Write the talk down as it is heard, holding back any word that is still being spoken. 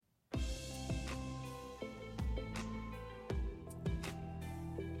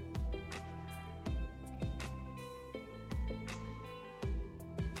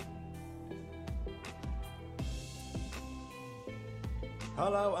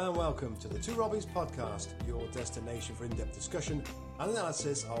Hello and welcome to the Two Robbies podcast, your destination for in-depth discussion and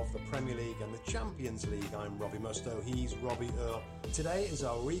analysis of the Premier League and the Champions League. I'm Robbie Mustoe, he's Robbie Earle. Today is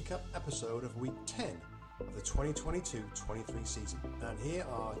our recap episode of week 10 of the 2022-23 season, and here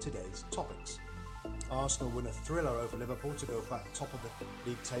are today's topics. Arsenal win a thriller over Liverpool to go back top of the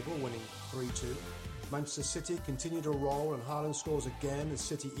league table, winning 3-2. Manchester City continue to roll and Haaland scores again as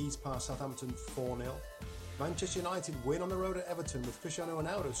City ease past Southampton 4-0. Manchester United win on the road at Everton with Cristiano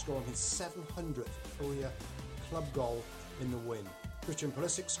Ronaldo scoring his 700th career club goal in the win. Christian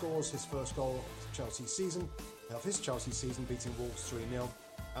Pulisic scores his first goal of his Chelsea season, beating Wolves 3-0.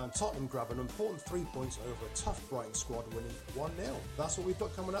 And Tottenham grab an important 3 points over a tough Brighton squad, winning 1-0. That's what we've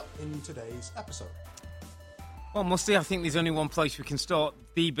got coming up in today's episode. Well, Mustoe, I think there's only one place we can start.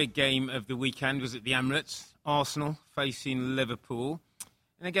 The big game of the weekend was at the Emirates. Arsenal facing Liverpool.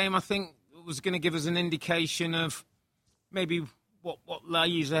 In a game I think was going to give us an indication of maybe what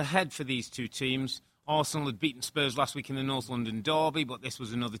lies ahead for these two teams. Arsenal had beaten Spurs last week in the North London derby, but this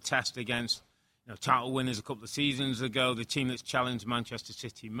was another test against title winners a couple of seasons ago, the team that's challenged Manchester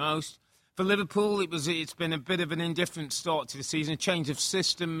City most. For Liverpool, it's been a bit of an indifferent start to the season, a change of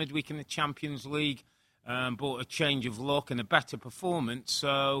system midweek in the Champions League, brought a change of look and a better performance.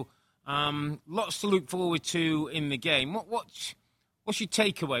 So lots to look forward to in the game. What's your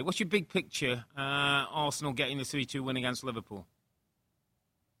takeaway? What's your big picture? Arsenal getting the 3-2 win against Liverpool.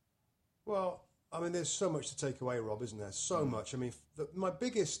 Well, I mean, there's so much to take away, Rob, isn't there? So much. I mean, my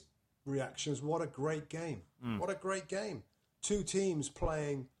biggest reaction is what a great game. What a great game. Two teams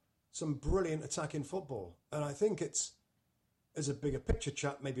playing some brilliant attacking football. And I think it's, as a bigger picture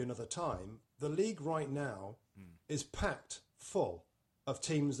chat, maybe another time, the league right now is packed full of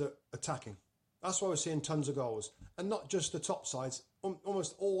teams that are attacking. That's why we're seeing tons of goals. And not just the top sides,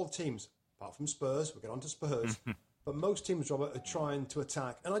 almost all teams, apart from Spurs, we'll get on to Spurs, but most teams, Robert, are trying to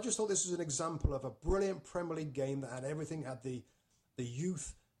attack. And I just thought this was an example of a brilliant Premier League game that had everything, had the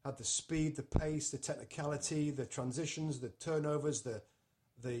youth, had the speed, the pace, the technicality, the transitions, the turnovers, the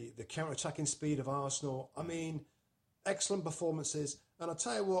counter-attacking speed of Arsenal. I mean, excellent performances. And I'll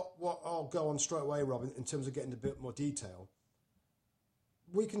tell you what I'll go on straight away, Robin, in terms of getting into a bit more detail.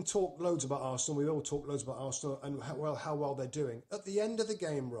 We can talk loads about Arsenal. We all talk loads about Arsenal and how well they're doing. At the end of the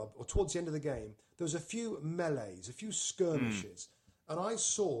game, Rob, or towards the end of the game, there was a few melees, a few skirmishes. And I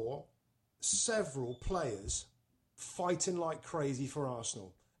saw several players fighting like crazy for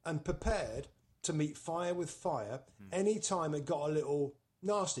Arsenal and prepared to meet fire with fire any time it got a little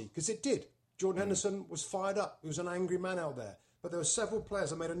nasty, because it did. Jordan Henderson was fired up. He was an angry man out there. But there were several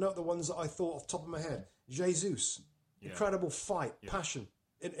players. I made a note of the ones that I thought off the top of my head. Jesus, incredible fight, passion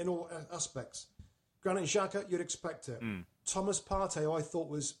in all aspects. Granit Xhaka, you'd expect it. Thomas Partey, who I thought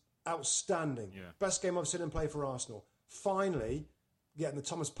was outstanding. Best game I've seen him play for Arsenal. Finally, getting the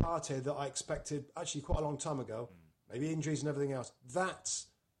Thomas Partey that I expected actually quite a long time ago. Maybe injuries and everything else. That's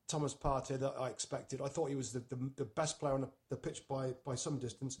Thomas Partey that I expected. I thought he was the best player on the pitch by some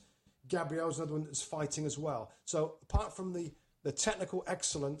distance. Gabriel's another one that's fighting as well. So apart from the technical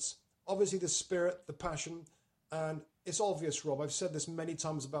excellence, obviously the spirit, the passion, and it's obvious, Rob, I've said this many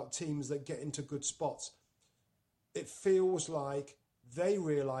times about teams that get into good spots. It feels like they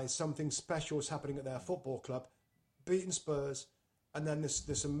realise something special is happening at their football club, beating Spurs, and then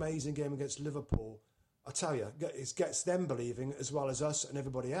this amazing game against Liverpool. I tell you, it gets them believing, as well as us and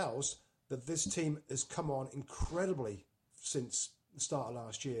everybody else, that this team has come on incredibly since the start of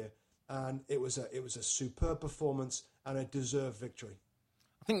last year, and it was a superb performance and a deserved victory.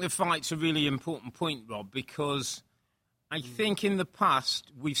 I think the fight's a really important point, Rob, because I think in the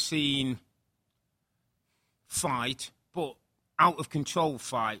past we've seen fight, but out of control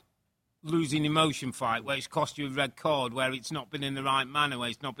fight, losing emotion fight, where it's cost you a red card, where it's not been in the right manner, where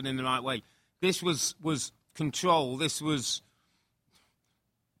it's not been in the right way. This was control. This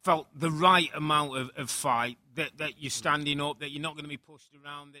felt the right amount of fight, that you're standing up, that you're not going to be pushed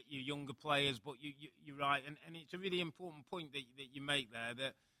around, that you're younger players, but you're right. And it's a really important point that you make there,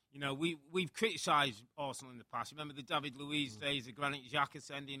 that, we've criticised Arsenal in the past. Remember the David Luiz days, the Granit Xhaka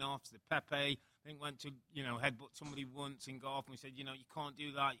sending off, the Pepe, I think went to, headbutt somebody once in golf, and we said, you can't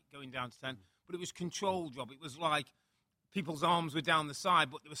do that, going down to 10. But it was controlled, Rob. It was like people's arms were down the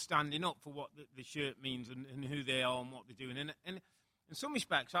side, but they were standing up for what the shirt means and who they are and what they're doing. And in some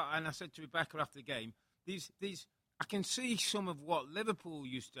respects, and I said to Rebecca after the game, these I can see some of what Liverpool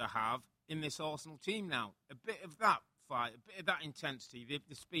used to have in this Arsenal team now. A bit of that fight, a bit of that intensity,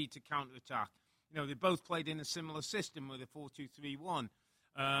 the speed to counter-attack. They both played in a similar system with a 4-2-3-1.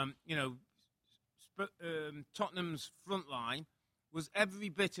 Tottenham's front line was every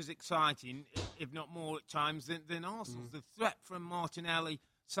bit as exciting, if not more at times, than Arsenal's. The threat from Martinelli,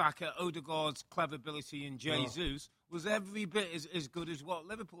 Saka, Odegaard's clever ability, and Jesus was every bit as good as what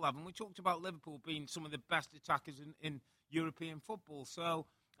Liverpool have. And we talked about Liverpool being some of the best attackers in European football. So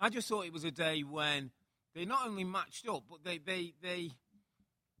I just thought it was a day when they not only matched up, but they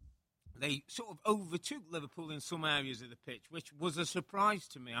sort of overtook Liverpool in some areas of the pitch, which was a surprise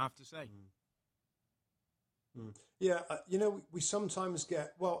to me, I have to say. Yeah, we sometimes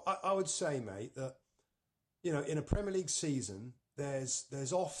get... Well, I would say, mate, that, in a Premier League season,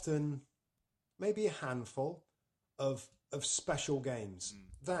 there's often maybe a handful of special games.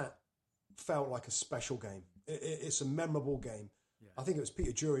 That felt like a special game. It's a memorable game. Yeah. I think it was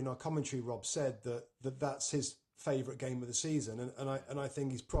Peter Drury in our commentary, Rob, said that's his favourite game of the season, and I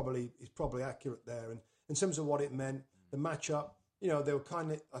think he's probably accurate there. And in terms of what it meant, the matchup, they were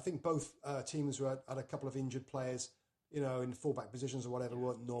kind of... I think both teams had a couple of injured players, in fullback positions or whatever,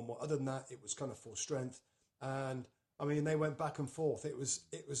 weren't normal. Other than that, it was kind of full strength. And, I mean, they went back and forth. It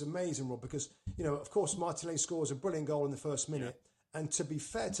was amazing, Rob, because, of course, Martinelli scores a brilliant goal in the first minute. Yeah. And to be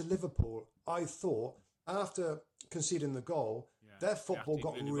fair to Liverpool, I thought, after conceding the goal, their football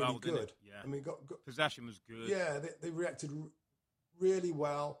got really good. Yeah. I mean, possession was good. Yeah, they reacted really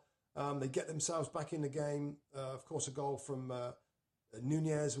well. They get themselves back in the game. Of course, a goal from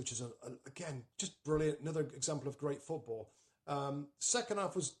Nunez, which is, again, just brilliant. Another example of great football. Second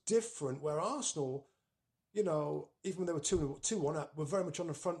half was different, where Arsenal, even when they were 2-1 up, were very much on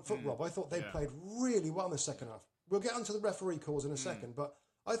the front foot, Rob. I thought they played really well in the second half. We'll get onto the referee calls in a second, but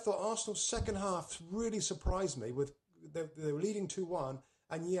I thought Arsenal's second half really surprised me. They were leading 2-1,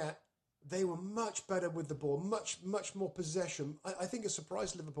 and yet they were much better with the ball, much more possession. I think it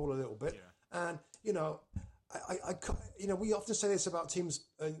surprised Liverpool a little bit. Yeah. And, we often say this about teams,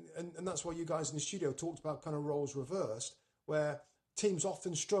 and that's why you guys in the studio talked about kind of roles reversed, where teams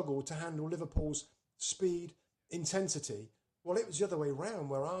often struggle to handle Liverpool's speed, intensity. Well, it was the other way around,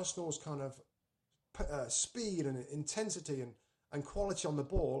 where Arsenal's kind of speed and intensity and quality on the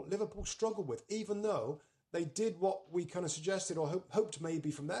ball, Liverpool struggled with, even though they did what we kind of suggested or hoped maybe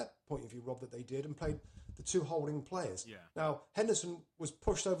from their point of view, Rob, that they did, and played the two holding players. Yeah. Now, Henderson was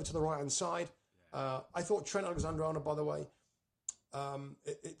pushed over to the right-hand side. Yeah. I thought Trent Alexander-Arnold, by the way,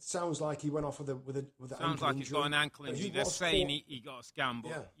 it sounds like he went off with an ankle injury. Sounds like he's got an ankle injury. They're saying he got a scan,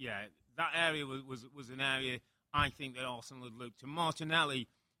 but that area was an area I think that Arsenal had looked. And Martinelli,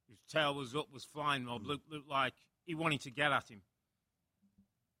 his tail was up, was flying, Rob, looked like he wanted to get at him.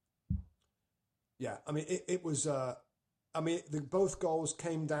 Yeah, I mean, it was... both goals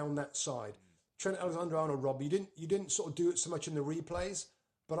came down that side. Trent Alexander-Arnold, Rob, you didn't sort of do it so much in the replays,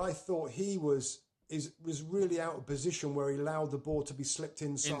 but I thought he was really out of position where he allowed the ball to be slipped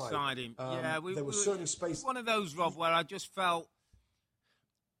inside. Inside him, there was certainly space. One of those, Rob, where I just felt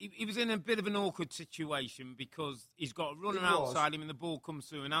he was in a bit of an awkward situation because he's got a runner outside him and the ball comes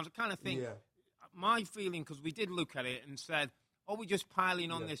through. And I was kind of thinking, my feeling, because we did look at it and said, are we just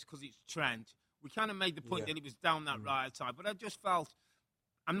piling on this because it's Trent? We kind of made the point that he was down that right side, but I just felt,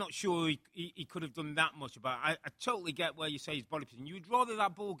 I'm not sure he could have done that much about it. I totally get where you say his body position. You'd rather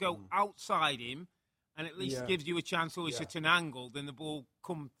that ball go outside him and at least gives you a chance, or it's at an angle, than the ball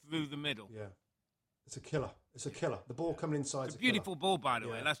come through the middle. Yeah. It's a killer. The ball coming inside is a beautiful ball, by the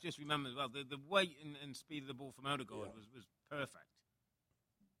way. Let's just remember as well, the weight and speed of the ball from Odegaard was perfect.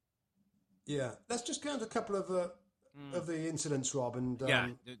 Yeah. Let's just go into a couple of the incidents, Rob, and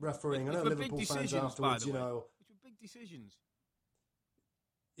refereeing. I know Liverpool fans afterwards, Which were big decisions.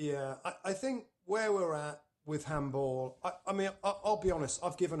 Yeah. I think where we're at with handball, I mean, I'll be honest,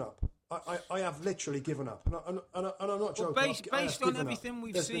 I've given up. I have literally given up. And I'm not joking. Based on everything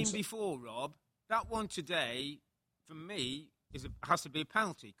we've seen before, Rob, that one today, for me, has to be a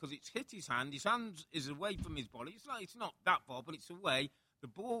penalty because it's hit his hand. His hand is away from his body. It's not that far, but it's away. The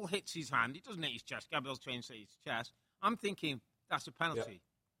ball hits his hand. It doesn't hit his chest. Gabriel's trying to say his chest. I'm thinking that's a penalty.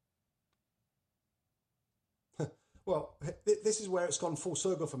 Yeah. Well, this is where it's gone full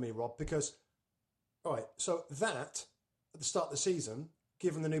circle for me, Rob, because, all right, so that, at the start of the season,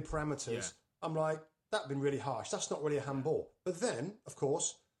 given the new parameters, I'm like, that'd been really harsh. That's not really a handball. But then, of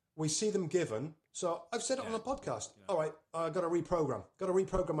course, we see them given. So I've said it on a podcast. Yeah. All right, I've got to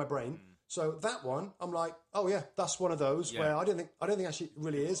reprogram my brain. So that one, I'm like, oh yeah, that's one of those where I don't think actually it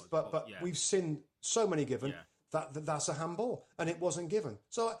really is, but we've seen so many given that's a handball, and it wasn't given.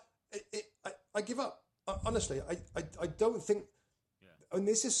 So I give up. Honestly, I don't think, and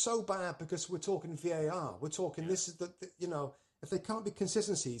this is so bad because we're talking VAR. We're talking this is if there can't be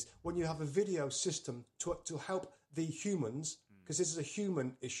consistencies when you have a video system to help the humans, because this is a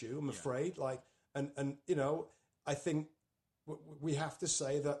human issue, I'm afraid. Like, and I think we have to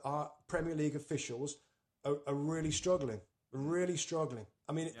say that our Premier League officials are really struggling. Really struggling.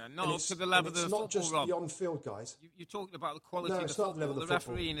 I mean, not up to the level of the football, it's not just Rob. the on-field guys. You're talking about the quality of the football. The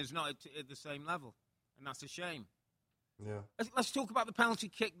refereeing is not at the same level, and that's a shame. Yeah. Let's talk about the penalty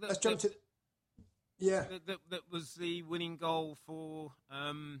kick. Let's jump to... Yeah. That was the winning goal for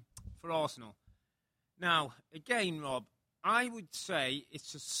Arsenal. Now, again, Rob, I would say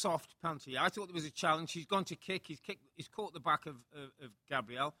it's a soft penalty. I thought there was a challenge. He's gone to kick. He's caught the back of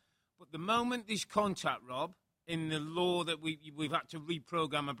Gabriel. But the moment there's contact, Rob, in the law that we've had to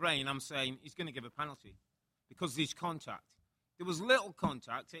reprogram a brain, I'm saying he's going to give a penalty because there's contact. There was little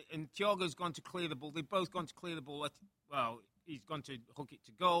contact, and Thiago's gone to clear the ball. They've both gone to clear the ball. He's gone to hook it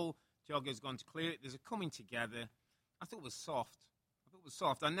to goal. Thiago's gone to clear it. There's a coming together. I thought it was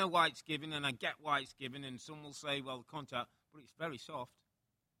soft. I know why it's given, and I get why it's given, and some will say, well, contact, but it's very soft.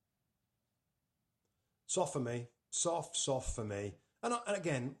 Soft for me. Soft for me. And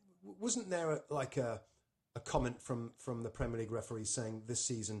again, wasn't there a comment from the Premier League referees saying this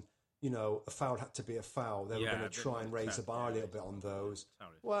season, a foul had to be a foul. They were going to try and raise the bar a little bit on those.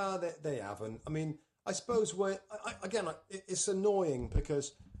 Well, they haven't. I mean, I suppose it's annoying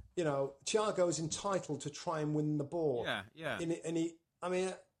because, Thiago's entitled to try and win the ball. Yeah.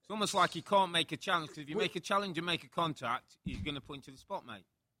 It's almost like he can't make a challenge, because if you make a challenge and make a contact, he's going to point to the spot, mate.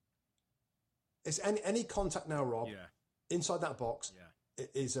 It's any contact now, Rob, inside that box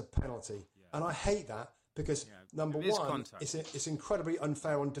is a penalty. Yeah. And I hate that because, number one, it's incredibly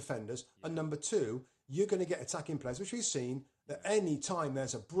unfair on defenders. Yeah. And number two, you're going to get attacking players, which we've seen, that any time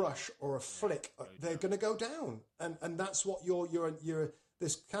there's a brush or a flick, they're going to go down. And that's what you're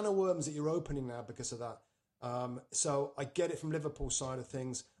this can of worms that you're opening now because of that. So I get it from Liverpool's side of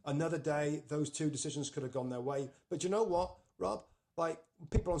things. Another day, those two decisions could have gone their way. But you know what, Rob? Like,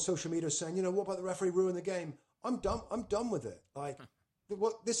 people on social media are saying, what about the referee ruined the game? I'm done with it. Like,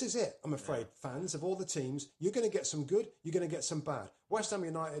 this is it, I'm afraid, fans of all the teams. You're going to get some good, you're going to get some bad. West Ham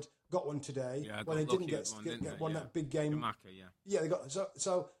United got one today when they didn't get one that big game. They got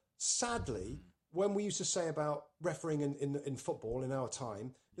so sadly, when we used to say about refereeing in football in our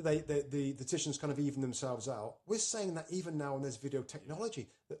time, the decisions kind of even themselves out. We're saying that even now, and there's video technology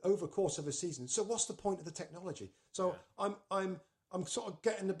that over the course of a season. So what's the point of the technology? So I'm sort of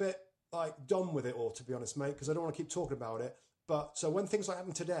getting a bit done with it all, to be honest, mate, because I don't want to keep talking about it. But so when things like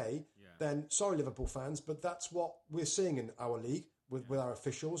happen today, then sorry, Liverpool fans, but that's what we're seeing in our league with our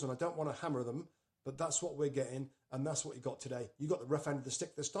officials, and I don't want to hammer them, but that's what we're getting, and that's what you got today. You got the rough end of the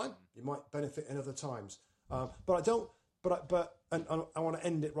stick this time. You might benefit in other times, but I don't. But I want to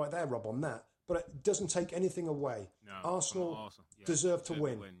end it right there, Rob, on that. But it doesn't take anything away. No, Arsenal deserve to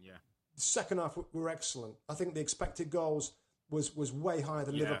win. The second half were excellent. I think the expected goals was way higher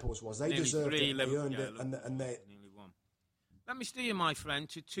than Liverpool's was. They nearly deserved it. They earned it, and they nearly won. Let me steer you, my friend,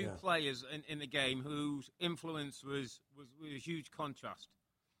 to two players in the game whose influence was a huge contrast.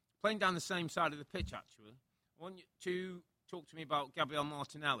 Playing down the same side of the pitch, actually. I want you to talk to me about Gabriel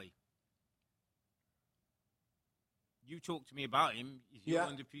Martinelli. You talked to me about him. He's your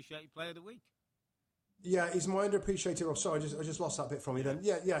underappreciated player of the week. Yeah, he's my underappreciated. Oh, sorry, I just lost that bit from you then.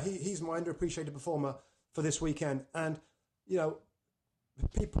 He's my underappreciated performer for this weekend. And,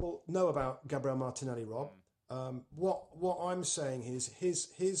 people know about Gabriel Martinelli, Rob. What I'm saying is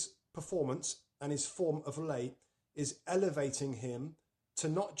his performance and his form of late is elevating him to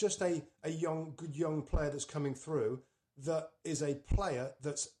not just a good young player that's coming through, that is a player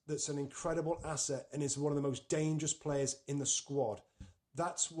that's an incredible asset and is one of the most dangerous players in the squad.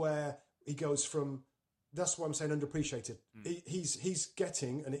 That's where he goes from. That's why I'm saying underappreciated. He's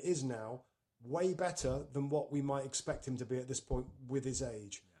getting, and it is now, way better than what we might expect him to be at this point with his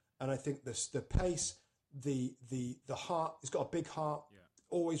age. Yeah. And I think the pace, the heart. He's got a big heart. Yeah.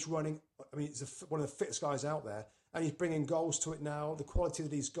 Always running. I mean, he's one of the fittest guys out there, and he's bringing goals to it now. The quality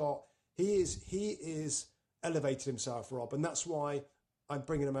that he's got, he is elevated himself, Rob, and that's why I'm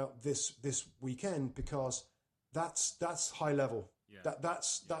bringing him out this weekend, because that's high level. Yeah.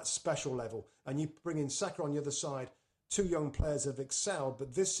 That's special level. And you bring in Saka on the other side. Two young players have excelled,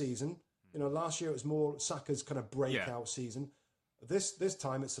 but this season, last year it was more Saka's kind of breakout season. This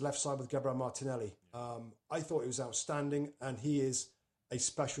time it's the left side with Gabriel Martinelli. I thought he was outstanding, and he is a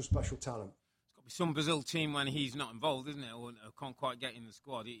special talent. Some Brazil team when he's not involved, isn't it? Or can't quite get in the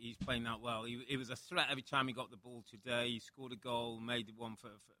squad. He's playing that well. He was a threat every time he got the ball today. He scored a goal, made one for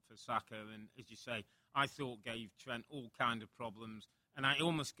Saka, and as you say, I thought gave Trent all kind of problems. And I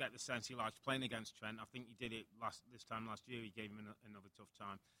almost get the sense he likes playing against Trent. I think he did it this time last year. He gave him another tough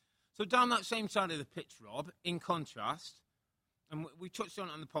time. So down that same side of the pitch, Rob, in contrast, and we touched on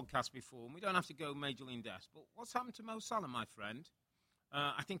it on the podcast before, and we don't have to go majorly in depth, but what's happened to Mo Salah, my friend?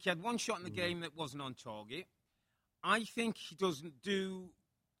 I think he had one shot in the game that wasn't on target. I think he doesn't do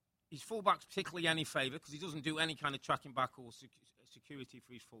his fullbacks particularly any favour because he doesn't do any kind of tracking back or security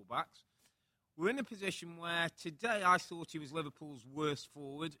for his fullbacks. We're in a position where today I thought he was Liverpool's worst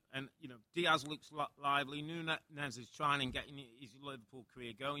forward, and Diaz looks lively. Nunez is trying and getting his Liverpool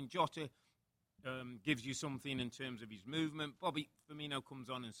career going. Jota gives you something in terms of his movement. Bobby Firmino comes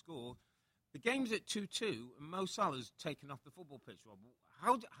on and scores. The game's at 2-2, and Mo Salah's taken off the football pitch, Rob.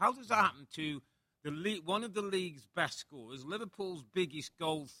 How does that happen to one of the league's best scorers, Liverpool's biggest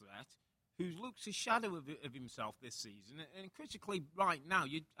goal threat, who looks a shadow of himself this season, and critically right now,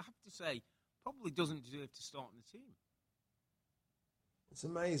 you'd have to say, probably doesn't deserve to start in the team. It's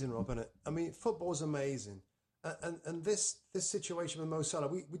amazing, Rob, isn't it? I mean, football's amazing. And this situation with Mo Salah,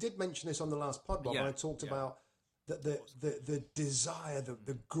 we did mention this on the last pod, Rob, when I talked about the desire,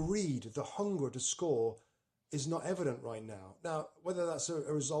 the greed, the hunger to score is not evident right now. Now, whether that's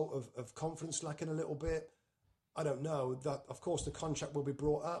a result of confidence lacking a little bit, I don't know. That, of course, the contract will be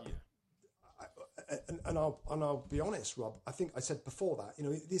brought up. Yeah. And I'll be honest, Rob. I think I said before that,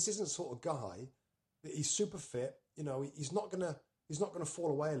 this isn't the sort of guy that he's super fit. He's not gonna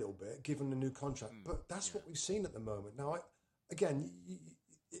fall away a little bit given the new contract. But that's what we've seen at the moment. Now,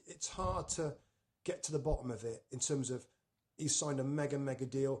 it's hard to get to the bottom of it in terms of he's signed a mega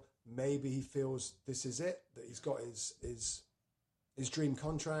deal. Maybe he feels this is it, that he's got his dream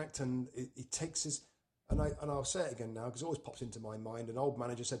contract, and he takes his. And I'll say it again now because it always pops into my mind. An old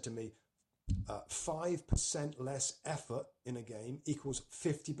manager said to me, 5% less effort in a game equals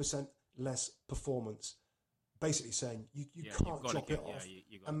 50% less performance. Basically saying you can't drop it off.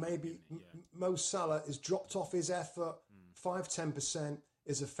 And maybe Mo Salah has dropped off his effort 5-10%.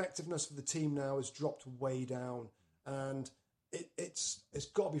 His effectiveness for the team now has dropped way down, and it's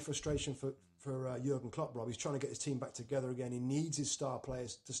got to be frustration for Jurgen Klopp, Rob. He's trying to get his team back together again. He needs his star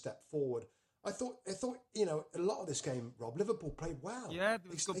players to step forward. I thought a lot of this game, Rob, Liverpool played well. Yeah,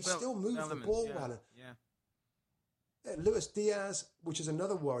 they still moved the ball well. Yeah, Luis Diaz, which is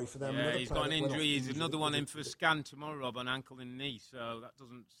another worry for them. Yeah, he's got an injury. He's another one in for a scan tomorrow, Rob, on ankle and knee. So that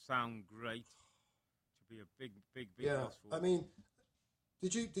doesn't sound great. To be a big loss for him. I mean,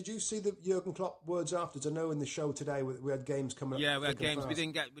 did you see the Jurgen Klopp words afterwards? I know in the show today we had games coming up. Yeah, we had games. Fast. We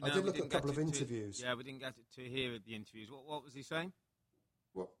didn't get. I did look at a couple of interviews. We didn't get to hear the interviews. What was he saying?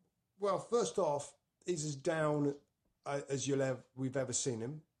 Well, first off, he's as down as we've ever seen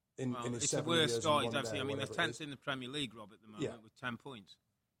him. In his 7 years. It's the worst start, actually. I mean, they're 10th in the Premier League, Rob, at the moment with 10 points.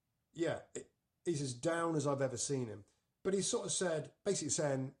 Yeah, he's as down as I've ever seen him. But he sort of basically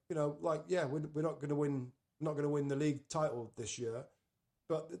saying, we're not going to win the league title this year,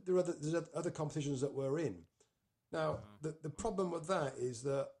 but there's other competitions that we're in. Now, the problem with that is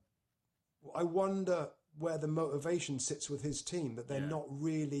that I wonder where the motivation sits with his team, that they're not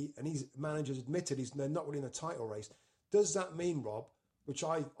really, and manager's admitted they're not really in a title race. Does that mean, Rob, which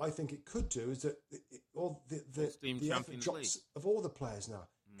I think it could do, is that all the effort drops of all the players now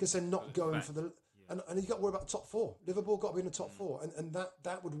because they're not going for the... And you've got to worry about the top four. Liverpool got to be in the top four. And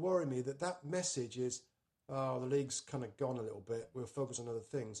that would worry me, that message is, the league's kind of gone a little bit. We'll focus on other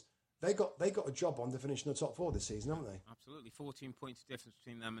things. They got a job on to finish in the top four this season, haven't they? Absolutely. 14 points difference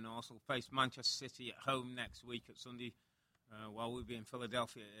between them and Arsenal. Face Manchester City at home next week at Sunday, while we'll be in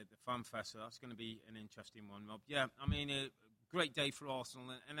Philadelphia at the Fan Fest. So that's going to be an interesting one, Rob. Yeah, I mean... great day for Arsenal,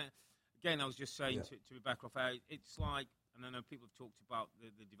 and again, I was just saying to Rebecca, it's like, and I know people have talked about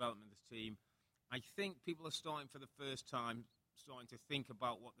the development of this team. I think people are starting for the first time to think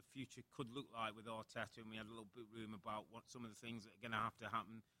about what the future could look like with Arteta, and we had a little bit of room about what some of the things that are going to have to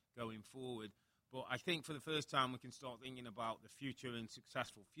happen going forward. But I think for the first time we can start thinking about the future and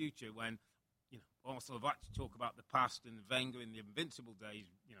successful future when Arsenal have had to talk about the past and Wenger in the invincible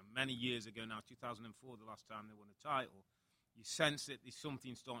days. Many years ago now, 2004, the last time they won a title. You sense that there's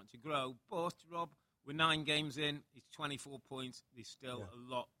something starting to grow. But, Rob, we're 9 games in. It's 24 points. There's still a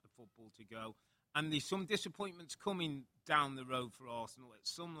lot of football to go. And there's some disappointments coming down the road for Arsenal at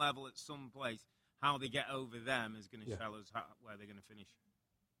some level, at some place. How they get over them is going to tell us where they're going to finish.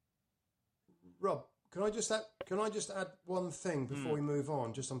 Rob, can I just add one thing before we move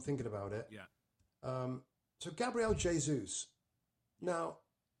on? Just I'm thinking about it. Yeah. So Gabriel Jesus. Now,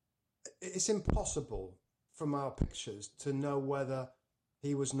 it's impossible from our pictures to know whether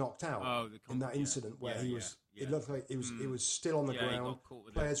he was knocked out in that incident where he was. It looked like he was still on the ground.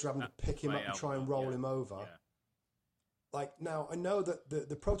 Players were having to pick him up and try and roll him over. Yeah. Like now, I know that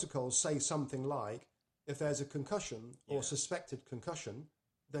the protocols say something like if there's a concussion or suspected concussion,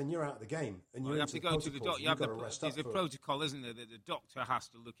 then you're out of the game. And you have to go to the doctor. There's a for protocol, isn't there, that the doctor has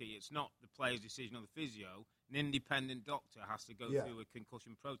to look at it. It's not the player's decision or the physio. An independent doctor has to go through a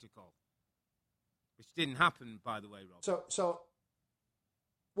concussion protocol, which didn't happen, by the way, Rob.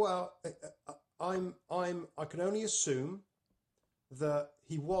 Well, I can only assume that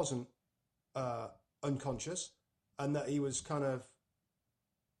he wasn't unconscious and that he was kind of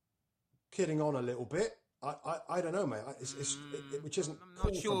kidding on a little bit. I don't know, mate. Which isn't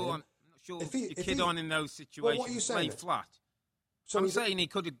cool from him. I'm not sure if you kid on in those situations. Well, what are you saying? Lay flat. So I'm saying he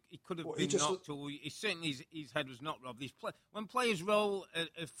could have been knocked, or certainly his head was not robbed. When players roll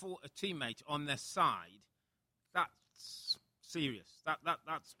a teammate on their side, that's serious.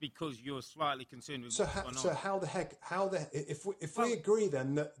 That's because you're slightly concerned with what's going on. So how the heck? If we agree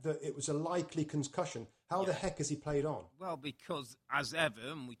then that it was a likely concussion, how the heck has he played on? Well, because as ever,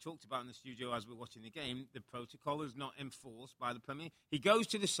 and we talked about in the studio as we're watching the game, the protocol is not enforced by the Premier League. He goes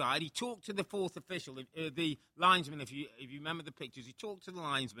to the side. He talked to the fourth official, the linesman. If you remember the pictures, he talked to the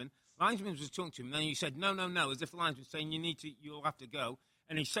linesman. Linesman was talking to him. Then he said, "No," as if the linesman was saying, "You'll have to go."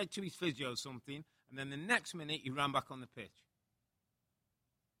 And he said to his physio something. And then the next minute, he ran back on the pitch.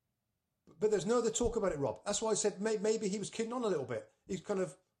 But there's no other talk about it, Rob. That's why I said maybe he was kidding on a little bit. He's kind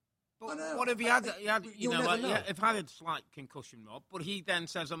of. But what if he had if had a slight concussion, Rob, but he then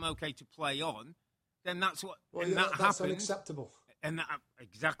says, "I'm okay to play on," then that's what. Well, and that that's happens. Unacceptable. And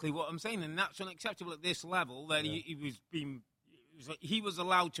exactly what I'm saying. And that's unacceptable at this level. That he was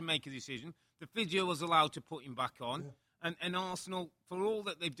allowed to make a decision. The physio was allowed to put him back on. Yeah. And Arsenal, for all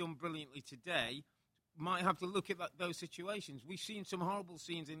that they've done brilliantly today, might have to look at those situations. We've seen some horrible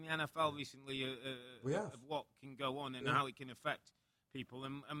scenes in the NFL recently of what can go on and how it can affect people.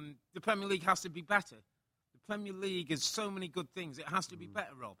 And the Premier League has to be better. The Premier League has so many good things. It has to be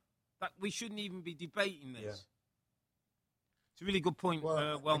better, Rob. We shouldn't even be debating this. Yeah. It's a really good point.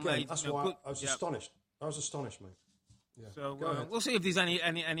 Well again, made. That's why I was astonished. I was astonished, mate. Yeah. So we'll see if there's any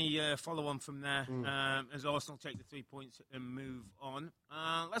follow-on from there as Arsenal take the 3 points and move on.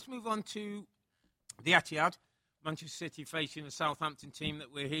 Let's move on to the Etihad. Manchester City facing a Southampton team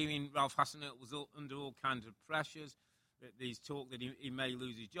that we're hearing Ralph Hasenhüttl was under all kinds of pressures. There's talk that he may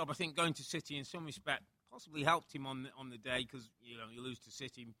lose his job. I think going to City in some respect possibly helped him on the day because you lose to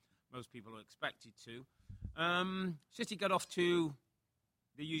City, most people are expected to. City got off to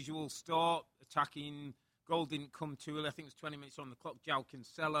the usual start, attacking. Goal didn't come too early. I think it was 20 minutes on the clock. Joao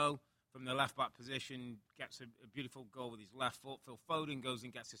Cancello from the left-back position gets a beautiful goal with his left foot. Phil Foden goes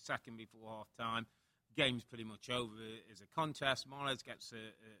and gets a second before half-time. Game's pretty much over as a contest. Mahrez gets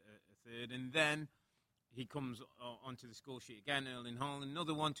a third. And then he comes onto the score sheet again. Erling Haaland,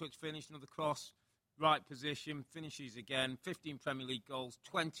 another one-touch finish, another cross, right position, finishes again. 15 Premier League goals,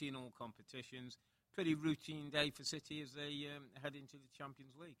 20 in all competitions. Pretty routine day for City as they head into the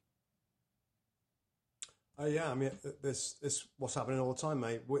Champions League. Yeah, I mean, this what's happening all the time,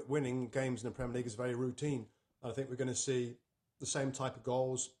 mate. Winning games in the Premier League is very routine. I think we're going to see the same type of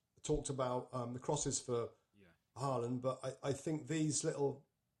goals. I talked about the crosses for Haaland, but I think these little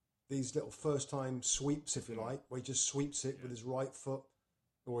first-time sweeps, if you like, where he just sweeps it with his right foot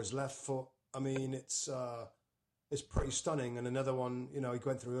or his left foot. I mean, it's pretty stunning. And another one, he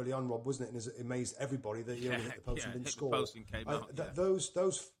went through early on, Rob, wasn't it? And it amazed everybody that he only hit the post and didn't score. The post and came out,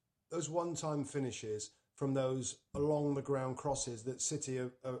 Those one-time finishes from those along-the-ground crosses that City are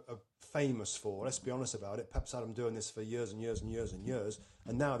famous for. Let's be honest about it. Pep's had them doing this for years and years and years and years,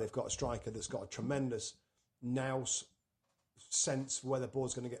 and now they've got a striker that's got a tremendous nous sense for where the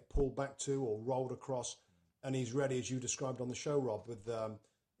ball's going to get pulled back to or rolled across, and he's ready, as you described on the show, Rob, with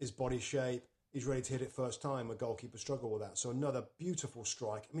his body shape. He's ready to hit it first time. A goalkeeper struggle with that. So another beautiful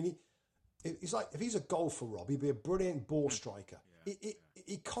strike. I mean, he's like, if he's a golfer, Rob, he'd be a brilliant ball striker.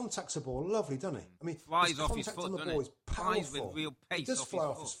 He contacts the ball lovely, doesn't he? I mean, flies off his foot, doesn't it? Is powerful. Flies with real pace. He does fly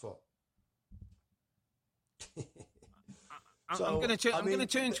off his foot. I'm going to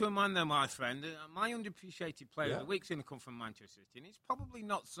turn to a man, though, my friend. My underappreciated player of the week's going to come from Manchester City, and it's probably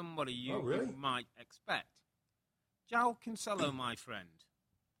not somebody you might expect. Joao Cancello, my friend,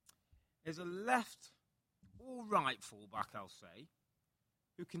 is a left or right fullback, I'll say,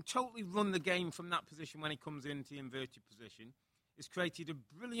 who can totally run the game from that position when he comes into the inverted position. He's created a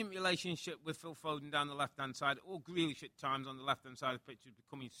brilliant relationship with Phil Foden down the left-hand side, or Grealish at times on the left-hand side of the pitch, is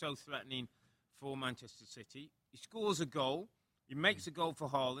becoming so threatening for Manchester City. He scores a goal. He makes a goal for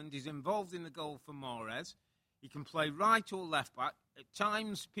Haaland. He's involved in the goal for Mahrez. He can play right or left-back. At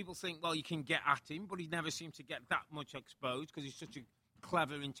times, people think, well, you can get at him, but he never seems to get that much exposed because he's such a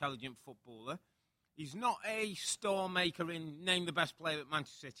clever, intelligent footballer. He's not a star maker in name the best player at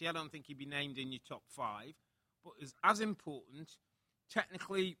Manchester City. I don't think he'd be named in your top 5. But is as important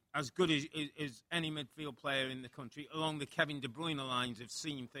technically as good as any midfield player in the country, along the Kevin De Bruyne lines of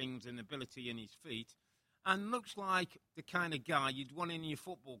seeing things and ability in his feet, and looks like the kind of guy you'd want in your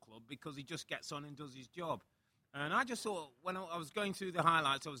football club because he just gets on and does his job. And I just thought, when I was going through the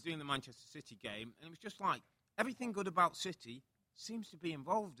highlights, I was doing the Manchester City game, and it was just like, everything good about City seems to be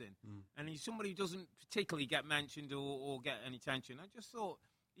involved in. And he's somebody who doesn't particularly get mentioned or get any attention. I just thought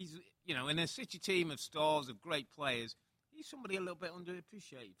he's, in a City team of stars, of great players, he's somebody a little bit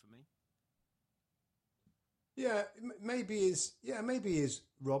underappreciated for me. Yeah, maybe is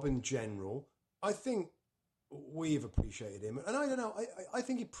Rob in general. I think we've appreciated him, and I don't know. I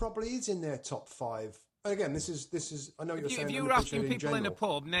think he probably is in their top 5. Again, this is. I know you're saying. If you were asking people in a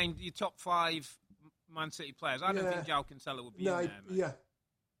pub, name your top 5 Man City players, I don't think Joao Cancello would be in there.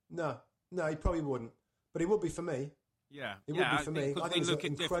 Mate. No, he probably wouldn't, but he would be for me. Yeah, he would be for me. I think he's an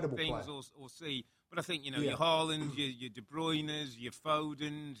incredible things player. or see. But I think, your Haaland, your De Bruynes, your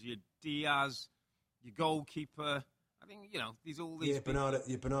Fodens, your Diaz, your goalkeeper. I think, all these people.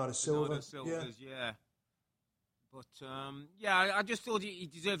 Bernardo Silva. Yeah. But, I just thought he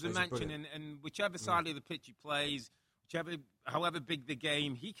deserves a mention. And whichever side of the pitch he plays, however big the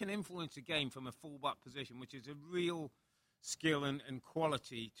game, he can influence the game from a full-back position, which is a real skill and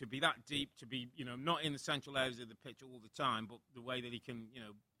quality to be that deep, to be, not in the central areas of the pitch all the time, but the way that he can,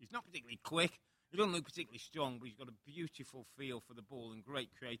 he's not particularly quick. He doesn't look particularly strong, but he's got a beautiful feel for the ball and great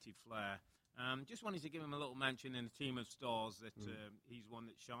creative flair. Just wanted to give him a little mention in a team of stars that he's one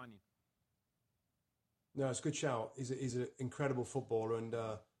that's shining. No, it's a good shout. He's an incredible footballer, and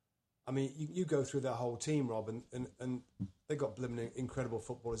you go through that whole team, Rob, and they got blimmin' incredible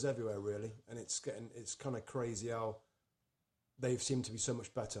footballers everywhere, really. And it's kind of crazy how they've seemed to be so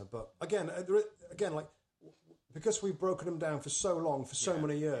much better. But again, like because we've broken them down for so long, for so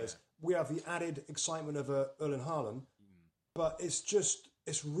many years. We have the added excitement of Erling Haaland, but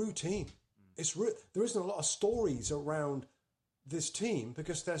it's routine. There isn't a lot of stories around this team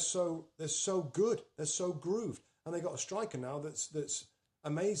because they're so good, they're so grooved, and they got a striker now that's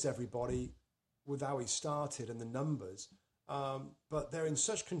amazed everybody with how he started and the numbers. But they're in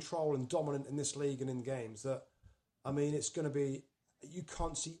such control and dominant in this league and in games that it's going to be. You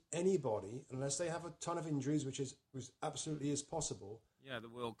can't see anybody unless they have a ton of injuries, which absolutely is possible. Yeah, the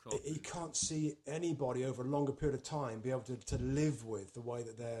World Cup. You can't see anybody over a longer period of time be able to live with the way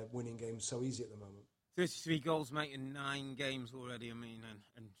that they're winning games so easy at the moment. 33 goals, mate, in 9 games already. And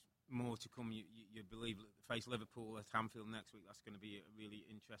more to come. You believe face Liverpool at Anfield next week. That's going to be a really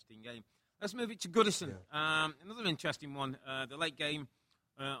interesting game. Let's move it to Goodison. Yeah. Another interesting one. The late game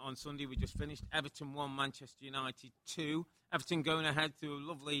on Sunday we just finished. Everton 1, Manchester United 2. Everton going ahead through a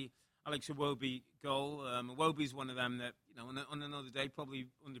lovely Alex Iwobi goal. Iwobi's one of them that, on another day, probably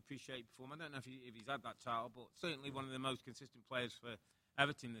underappreciated performer. I don't know if he's had that title, but certainly one of the most consistent players for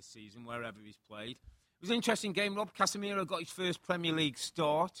Everton this season, wherever he's played. It was an interesting game, Rob. Casemiro got his first Premier League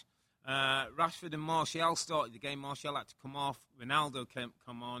start. Rashford and Martial started the game. Martial had to come off. Ronaldo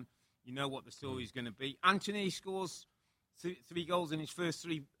come on. You know what the story is going to be. Antony scores 3 goals in his first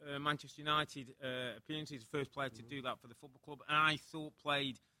 3 Manchester United appearances. He's the first player to do that for the football club. And I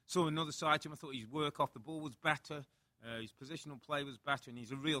saw another side to him. I thought his work off the ball was better. His positional play was better. And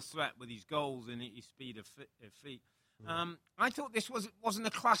he's a real threat with his goals and his speed of feet. I thought this wasn't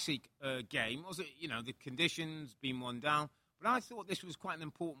a classic game. Was it? The conditions being 1 down. But I thought this was quite an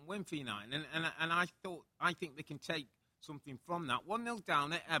important win for United. And I think they can take something from that. 1-0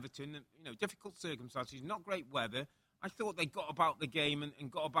 down at Everton. Difficult circumstances, not great weather. I thought they got about the game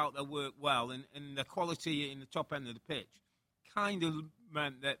and got about their work well. And the quality in the top end of the pitch kind of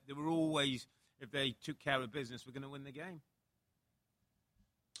meant that they were always, if they took care of business, were going to win the game.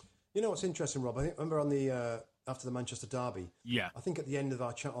 You know what's interesting, Rob? I remember on the after the Manchester derby. Yeah. I think at the end of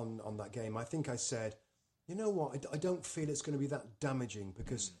our chat on that game, I think I said, you know what? I don't feel it's going to be that damaging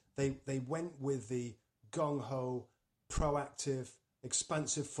because they went with the gung-ho, proactive,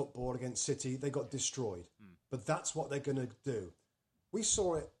 expansive football against City. They got destroyed. But that's what they're going to do. We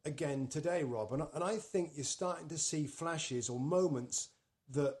saw it again today, Rob, and I think you're starting to see flashes or moments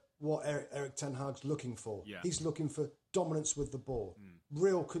that what Erik ten Hag's looking for. Yeah. He's looking for dominance with the ball,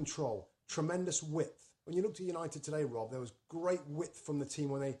 real control, tremendous width. When you looked at United today, Rob, there was great width from the team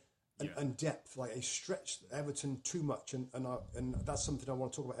when and depth. Like they stretched Everton too much, and that's something I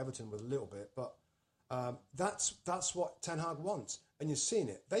want to talk about Everton with a little bit. But that's what Ten Hag wants, and you're seeing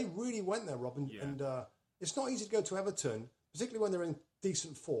it. They really went there, Rob, and it's not easy to go to Everton, particularly when they're in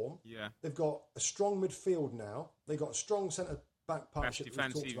decent form. Yeah, they've got a strong midfield now. They've got a strong centre back partnership.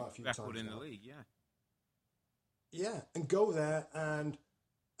 Best defensive record in the league. Yeah, and go there and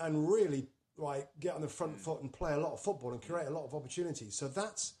really like get on the front foot and play a lot of football and create a lot of opportunities. So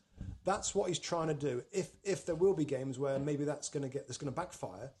that's what he's trying to do. If there will be games where maybe that's going to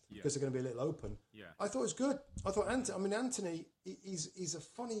backfire because they're going to be a little open. Yeah. I thought it was good. I thought Antony, he's a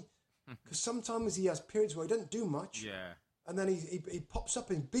funny, because sometimes he has periods where he doesn't do much. Yeah. And then he pops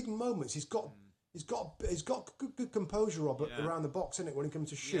up in big moments. He's got good composure, Robert, around the box, isn't it? When he comes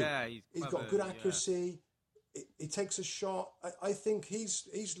to shoot, he's got good accuracy. He takes a shot. I think he's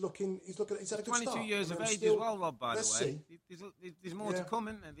had a good start. 22 years of age as well, Rob. By the way, there's more to come,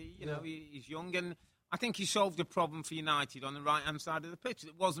 isn't there? He's young, and I think he solved a problem for United on the right hand side of the pitch.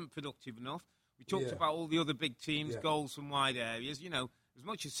 It wasn't productive enough. We talked about all the other big teams, goals from wide areas. As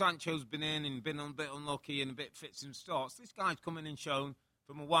much as Sancho's been in and been a bit unlucky and a bit fits and starts, this guy's come in and shown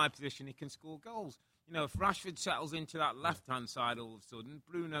from a wide position he can score goals. If Rashford settles into that left-hand side all of a sudden,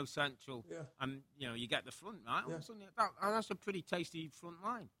 Bruno central, and, you get the front, right? All of a sudden, that's a pretty tasty front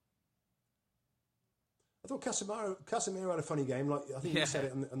line. I thought Casemiro had a funny game. Like I think you said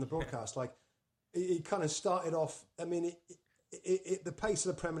it on the broadcast. Like he kind of started off. I mean, the pace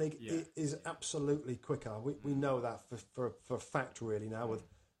of the Premier League is absolutely quicker. We know that for a fact, really, now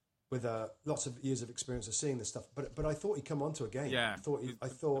with lots of years of experience of seeing this stuff. But I thought he'd come onto a game. Yeah. I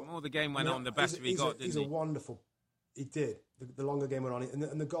thought the more the game went on, the better he got, didn't he? He's a wonderful... He did. The longer game went on.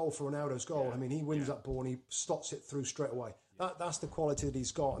 And the goal for Ronaldo's goal, I mean, he wins that ball and he slots it through straight away. That's the quality that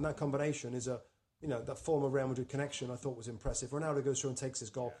he's got. And that combination is that former Real Madrid connection I thought was impressive. Ronaldo goes through and takes his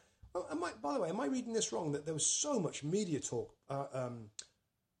goal. Oh, by the way, am I reading this wrong? That there was so much media talk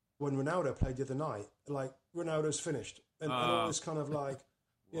when Ronaldo played the other night. Like, Ronaldo's finished. And all this kind of like...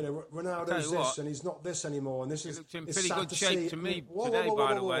 Ronaldo's this and he's not this anymore. And this is in pretty good shape to me today,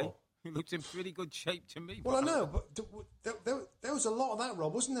 by the way. He looks in pretty good shape to me. Well, I know, but there was a lot of that,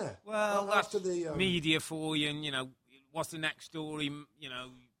 Rob, wasn't there? Well, after the media for you, and what's the next story?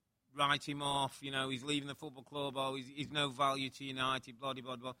 Write him off. He's leaving the football club. Oh, he's no value to United. Blah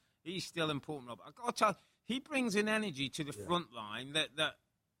blah blah. He's still important, Rob. I got to tell you, he brings an energy to the front line that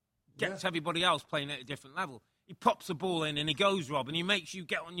gets everybody else playing at a different level. He pops the ball in and he goes, Rob, and he makes you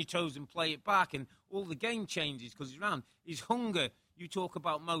get on your toes and play it back, and all the game changes because he's around. His hunger, you talk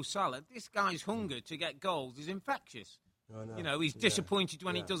about Mo Salah, this guy's hunger to get goals is infectious. He's disappointed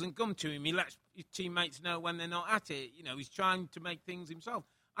when it doesn't come to him. He lets his teammates know when they're not at it. He's trying to make things himself.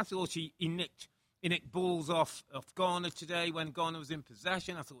 I thought he nicked balls off Garner today when Garner was in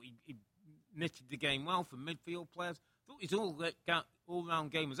possession. I thought he knitted the game well for midfield players. I thought his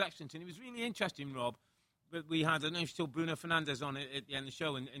all-round game was excellent, and it was really interesting, Rob. But we had, I don't know if you saw Bruno Fernandes on it at the end of the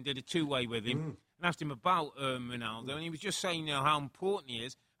show and did a two-way with him and asked him about Ronaldo. And he was just saying, how important he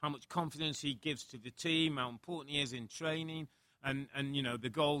is, how much confidence he gives to the team, how important he is in training. And the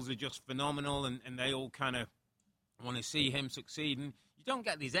goals are just phenomenal and they all kind of want to see him succeed. And you don't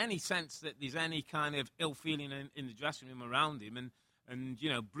get any sense that there's any kind of ill feeling in the dressing room around him. And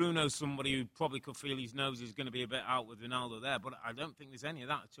Bruno's somebody who probably could feel his nose is going to be a bit out with Ronaldo there. But I don't think there's any of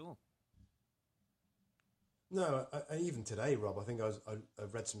that at all. No, even today, Rob, I think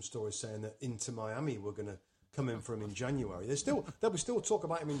I've read some stories saying that Inter Miami were going to come in for him in January. There'll be still talk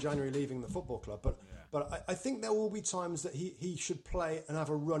about him in January leaving the football club, but I think there will be times that he should play and have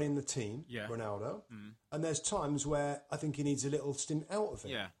a run in the team, Ronaldo, and there's times where I think he needs a little stint out of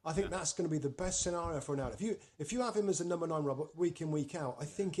it. I think that's going to be the best scenario for Ronaldo. If you have him as a number 9, Robert, week in, week out, I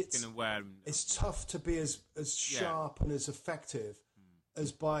think it's tough to be as sharp and as effective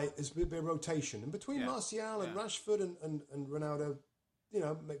as by a rotation. And between Martial and Rashford and Ronaldo,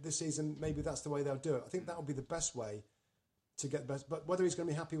 this season, maybe that's the way they'll do it. I think that will be the best way to get the best. But whether he's going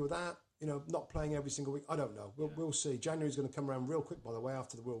to be happy with that, not playing every single week, I don't know. We'll see. January's going to come around real quick, by the way,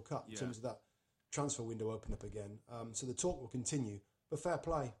 after the World Cup, in terms of that transfer window open up again. So the talk will continue. But fair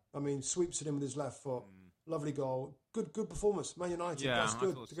play. I mean, sweeps it in with his left foot. Lovely goal. Good performance. Man United, that's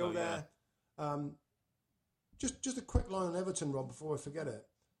good to go there. Just a quick line on Everton, Rob, before I forget it.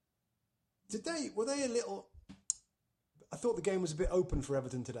 Were they a little... I thought the game was a bit open for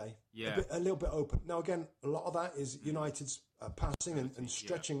Everton today. Yeah. A little bit open. Now, again, a lot of that is United's passing and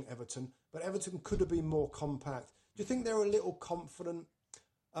stretching Everton, but Everton could have been more compact. Do you think they were a little confident?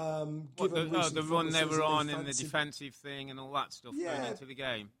 The run they were on in the defensive thing and all that stuff going into the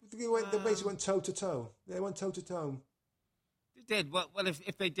game. They basically went toe-to-toe. They went toe-to-toe. They did. Well,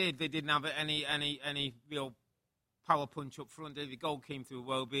 if they did, they didn't have any real power punch up front. The goal came through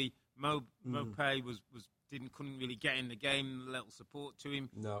Robbie. Mopay couldn't really get in the game. A little support to him.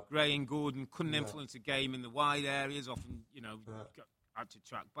 No. Gray and Gordon couldn't influence the game in the wide areas. Often, had to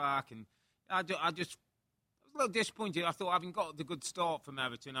track back. And I was was a little disappointed. I thought, having got the good start from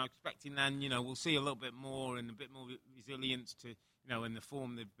Everton, I was expecting then, we'll see a little bit more and a bit more resilience to, in the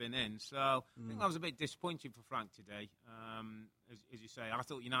form they've been in. So I think I was a bit disappointed for Frank today. As you say, I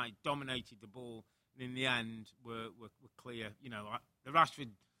thought United dominated the ball, and in the end were clear. The Rashford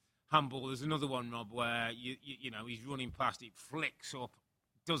handball, there's another one, Rob, where he's running past, it flicks up,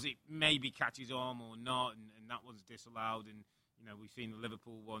 does it maybe catch his arm or not, and that one's disallowed. And we've seen the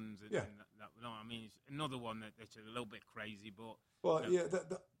Liverpool ones, and that I mean, it's another one that's a little bit crazy, but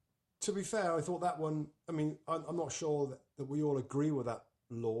to be fair, I thought that one. I mean, I'm not sure that we all agree with that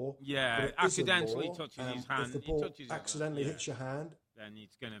law. Yeah, accidentally touching his hand. If the ball accidentally hits your hand, then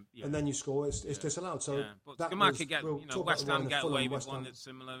it's going to. And then you score. It's disallowed. So but Scamacca get West Ham get away with one that's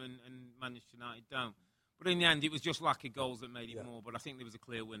similar, and Manchester United don't. But in the end, it was just lack of goals that made it more. But I think there was a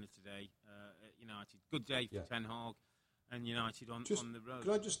clear winner today at United. Good day for Ten Hag and United on the road.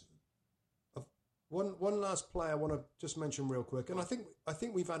 Can I just one last player I want to just mention real quick, and I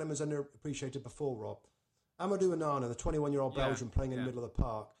think we've had him as underappreciated before, Rob. Amadou Onana, the 21-year-old Belgian playing in the middle of the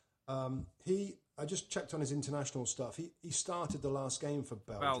park. I just checked on his international stuff. He started the last game for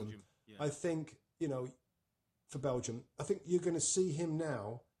Belgium. I think for Belgium, I think you're going to see him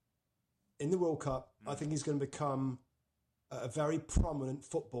now in the World Cup. I think he's going to become a very prominent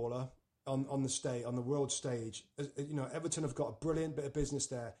footballer on the world stage. Everton have got a brilliant bit of business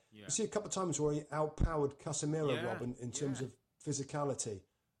there. You see a couple of times where he outpowered Casemiro, Rob, in terms of physicality.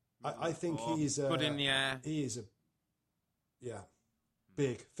 I think he's good in the air. He is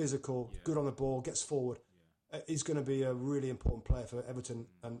big, physical, good on the ball, gets forward. He's going to be a really important player for Everton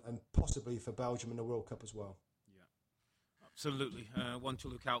and possibly for Belgium in the World Cup as well. Absolutely, one to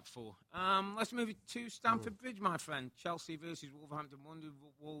look out for. Let's move it to Stamford Bridge, my friend. Chelsea versus Wolverhampton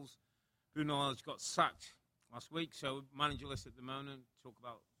Wolves. Bruno has got sacked last week, so managerless at the moment. Talk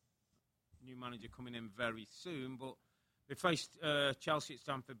about new manager coming in very soon. But they faced Chelsea at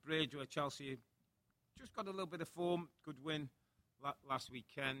Stamford Bridge, where Chelsea just got a little bit of form. Good win last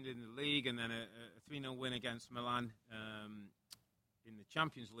weekend in the league, and then a 3-0 win against Milan in the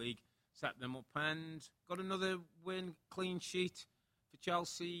Champions League. Set them up and got another win, clean sheet for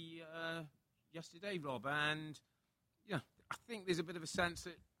Chelsea yesterday, Rob. And I think there's a bit of a sense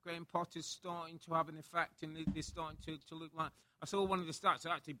that Graham Potter's starting to have an effect, and they're starting to look like. I saw one of the stats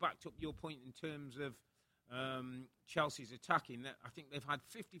that actually backed up your point in terms of Chelsea's attacking. That I think they've had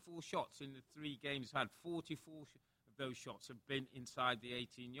 54 shots in the 3 games. Had 44 of those shots have been inside the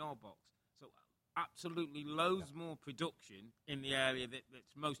 18-yard box. So absolutely loads more production in the area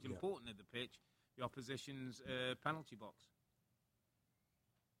that's most important of the pitch, the opposition's penalty box.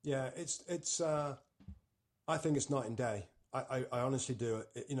 Yeah, it's. I think it's night and day. I honestly do.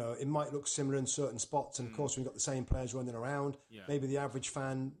 It might look similar in certain spots, and of course we've got the same players running around. Yeah. Maybe the average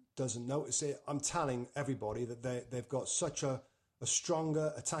fan doesn't notice it. I'm telling everybody that they've got such a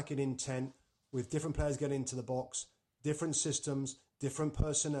stronger attacking intent with different players getting into the box, different systems, different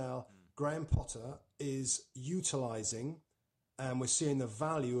personnel. Graham Potter is utilising, and we're seeing the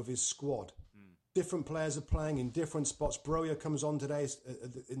value of his squad. Different players are playing in different spots. Broja comes on today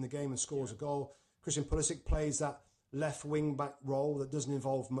in the game and scores a goal. Christian Pulisic plays that left wing back role that doesn't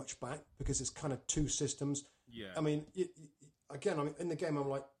involve much back because it's kind of 2 systems. Yeah. I mean, in the game, I'm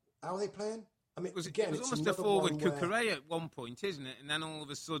like, how are they playing? I mean, it was almost a forward Cucurella at one point, isn't it? And then all of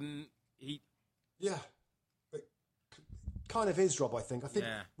a sudden, he... Yeah. It kind of is, Rob, I think.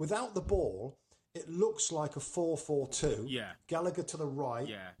 Without the ball, it looks like a 4-4-2. Yeah. Gallagher to the right.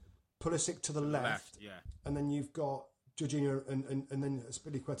 Yeah. Pulisic to the left. Yeah. And then you've got Jorginho and then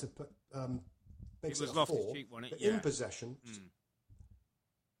Spilicueta makes it a 4. In possession,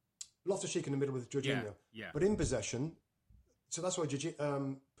 Loftus-Cheek in the middle with Jorginho. Yeah. But in possession, so that's why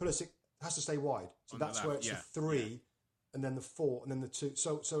Pulisic has to stay wide. So that's where it's the 3, and then the 4, and then the 2.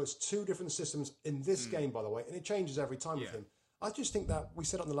 So it's 2 different systems in this game, by the way, and it changes every time with him. I just think that we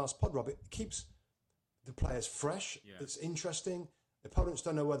said it on the last pod, Rob. It keeps the players fresh. Yeah. It's interesting. The opponents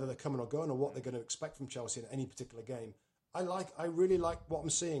don't know whether they're coming or going or what they're going to expect from Chelsea in any particular game. I really like what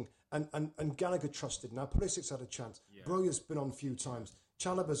I'm seeing. And Gallagher trusted. Now, Pulisic's had a chance. Yeah. Broja's been on a few times.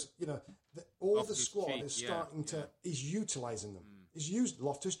 Chalobah's, all the squad is starting to... He's utilising them. He's used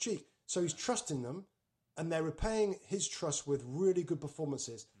Loftus-Cheek. So he's trusting them, and they're repaying his trust with really good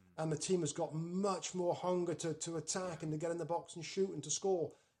performances. And the team has got much more hunger to attack and to get in the box and shoot and to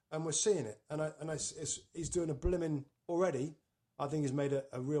score. And we're seeing it. And he's doing a blimmin' already. I think he's made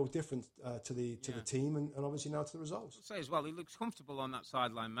a real difference to the team and obviously now to the results. I'll say as well, he looks comfortable on that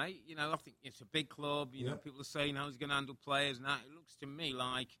sideline, mate. I think it's a big club. You know, people are saying how he's going to handle players and that. It looks to me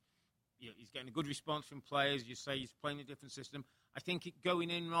like he's getting a good response from players. You say he's playing a different system. I think going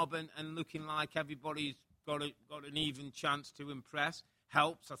in, Rob, and looking like everybody's got an even chance to impress.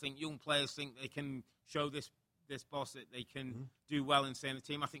 Helps. I think young players think they can show this boss that they can do well and stay in the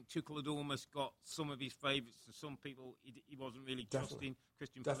team. I think Tuchel had almost got some of his favourites. To some people, he wasn't really trusting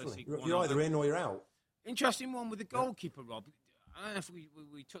Christian Pulisic. You're either in or you're out. Interesting one with the goalkeeper, Rob. I don't know if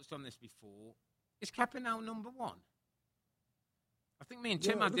we touched on this before. Is Kepa now number one? I think me and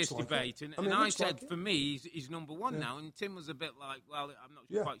Tim had this debate, and I said, for me, he's number one now. And Tim was a bit like, well, I'm not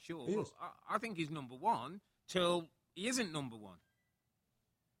quite sure. But I think he's number one till he isn't number one.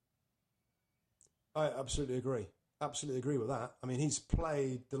 I absolutely agree. Absolutely agree with that. I mean, he's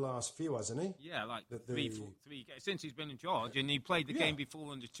played the last few, hasn't he? Yeah, like three since he's been in charge. And he played the game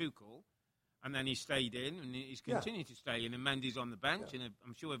before under Tuchel. And then he stayed in, and he's continued to stay in. And Mendy's on the bench. And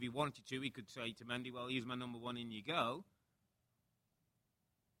I'm sure if he wanted to, he could say to Mendy, well, he's my number one, in you go.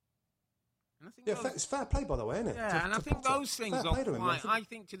 And I think it's fair play, by the way, isn't it? Yeah, and I think those things are quite, I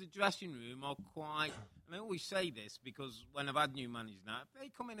think to the dressing room are quite, and I always say this because when I've had new managers now, if they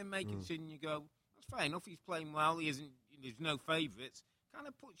come in and make a decision, you go, that's fair enough, he's playing well, there's no favourites, kind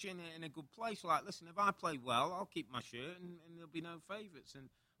of puts you in a good place. Like, listen, if I play well, I'll keep my shirt and there'll be no favourites.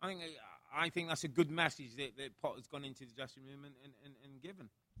 And I think that's a good message that Potter's gone into the dressing room and given.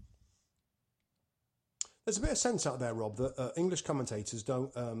 There's a bit of sense out there, Rob, that English commentators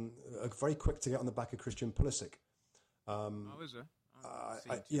are very quick to get on the back of Christian Pulisic. Is there? I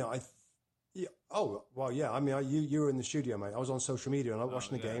mean, you were in the studio, mate. I was on social media and I was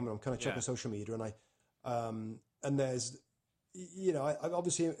watching the game, and I'm kind of checking social media, and there's,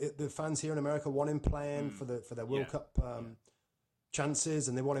 obviously the fans here in America want him playing for their World Cup chances,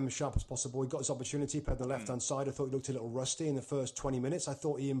 and they want him as sharp as possible. He got his opportunity, played on the left-hand side. I thought he looked a little rusty in the first 20 minutes. I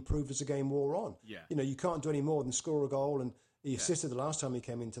thought he improved as the game wore on. Yeah. You can't do any more than score a goal, and he assisted the last time he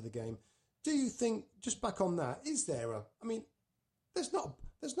came into the game. Do you think, just back on that, is there there's not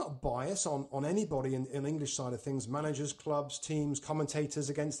bias on anybody in the English side of things, managers, clubs, teams, commentators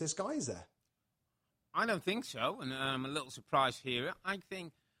against this guy, is there? I don't think so, and I'm a little surprised here. I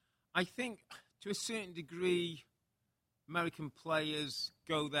think to a certain degree, American players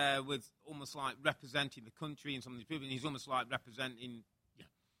go there with almost like representing the country and some of these people, and he's almost like representing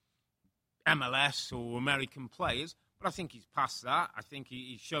MLS or American players. But I think he's past that. I think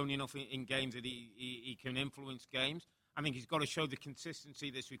he's shown enough in games that he can influence games. I think he's got to show the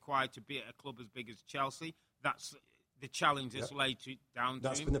consistency that's required to be at a club as big as Chelsea. That's the challenge that's laid down to him.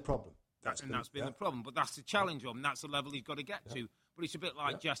 That's been the problem. That's been the problem. But that's the challenge of him. That's the level he's got to get to. But it's a bit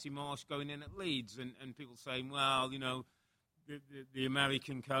like Jesse Marsh going in at Leeds and people saying, well, the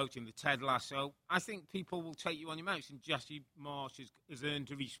American coach and the Ted Lasso. I think people will take you on your merits, and Jesse Marsh has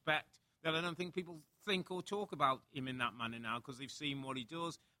earned a respect that I don't think people think or talk about him in that manner now, because they've seen what he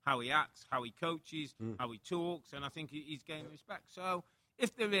does, how he acts, how he coaches, how he talks, and I think he's gained respect. So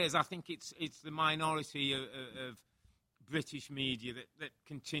if there is, I think it's the minority of British media that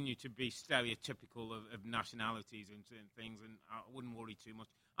continue to be stereotypical of nationalities and certain things, and I wouldn't worry too much.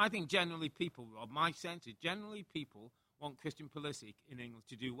 I think generally people, Rob, my sense is generally people want Christian Pulisic in England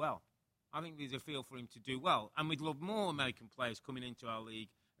to do well. I think there's a feel for him to do well. And we'd love more American players coming into our league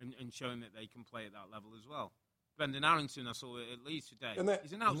and showing that they can play at that level as well. Brendan Aronson, I saw it at Leeds today.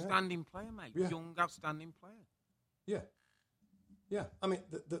 He's an outstanding player, mate. Yeah. Young, outstanding player. Yeah. Yeah. I mean,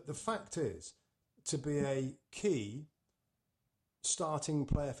 the fact is, to be a key starting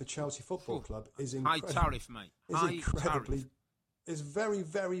player for Chelsea Football Club is incredible. High tariff, mate. It's very,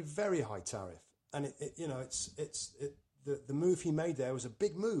 very, very high tariff. And the move he made there was a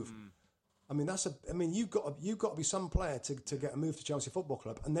big move. I mean, you've got to be some player to get a move to Chelsea Football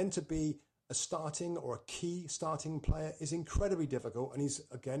Club, and then to be a starting or a key starting player is incredibly difficult. And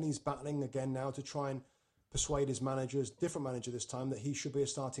he's battling again now to try and persuade his different manager this time, that he should be a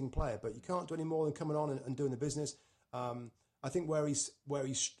starting player. But you can't do any more than coming on and doing the business. I think what's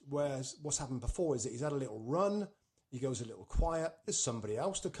happened before is that he's had a little run. He goes a little quiet. There's somebody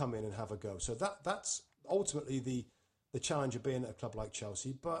else to come in and have a go. So that's ultimately the challenge of being at a club like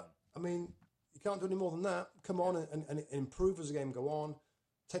Chelsea. But, I mean, you can't do any more than that. Come on and improve as the game go on.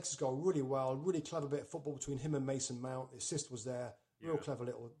 Takes his goal really well. Really clever bit of football between him and Mason Mount. The assist was there. Real clever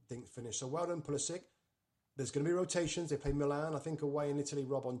little dink finish. So well done, Pulisic. There's going to be rotations. They play Milan, I think, away in Italy,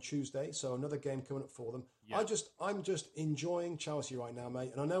 Rob, on Tuesday. So another game coming up for them. Yeah. I'm just enjoying Chelsea right now,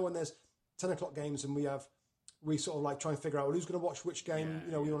 mate. And I know when there's 10 o'clock games and we sort of like try and figure out who's going to watch which game.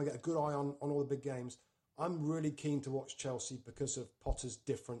 We want to get a good eye on all the big games. I'm really keen to watch Chelsea because of Potter's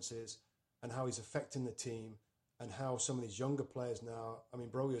differences and how he's affecting the team and how some of these younger players now. I mean,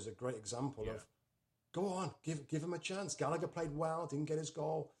 Broja is a great example of go on, give him a chance. Gallagher played well, didn't get his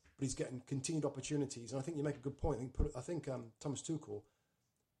goal, but he's getting continued opportunities. And I think you make a good point. I think Thomas Tuchel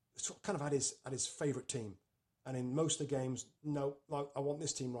kind of had his favourite team. And in most of the games, no, like, I want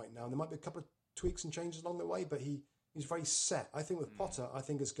this team right now. And there might be a couple of tweaks and changes along the way, but he's very set. I think with Potter, I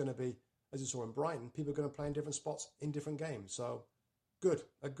think it's going to be, as you saw in Brighton, people are going to play in different spots in different games. So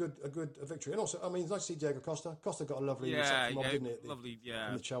a good victory. And also, I mean, it's nice to see Diego Costa. Costa got a lovely reception mob, didn't it? Lovely,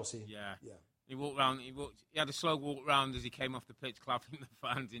 in the Chelsea. Yeah. He walked round. He had a slow walk round as he came off the pitch, clapping the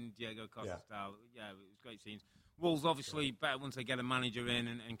fans in Diego Costa style. Yeah, it was great scenes. Wolves obviously better once they get a manager in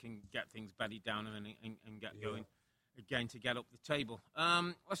and can get things bedded down and get going again to get up the table.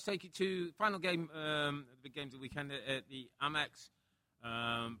 Let's take it to final game, the big games of the weekend at the Amex.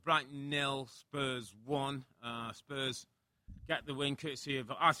 Brighton 0, Spurs 1. Spurs get the win courtesy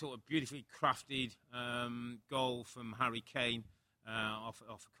of, I thought, a beautifully crafted goal from Harry Kane off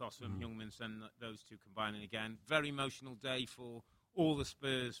a cross from Youngmans, and those two combining again. Very emotional day for all the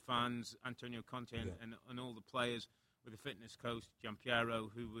Spurs fans, Antonio Conte and all the players, with the fitness coach, Giampiero,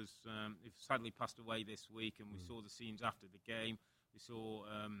 who was sadly passed away this week, and we saw the scenes after the game. We saw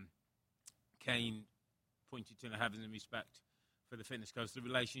Kane pointing to the heavens in respect for the fitness coach, the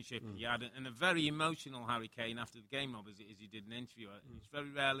relationship he had, and a very emotional Harry Kane after the game, Rob, as he did an interview. It's very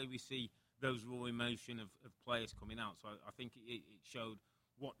rarely we see those raw emotion of players coming out, so I think it showed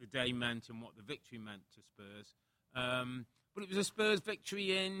what the day meant and what the victory meant to Spurs. But it was a Spurs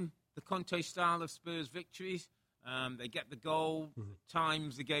victory in the Conte style of Spurs victories. They get the goal. At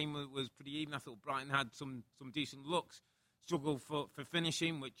times the game was pretty even. I thought Brighton had some decent looks. Struggled for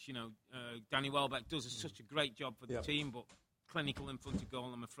finishing, which, Danny Welbeck does such a great job for the team, but clinical in front of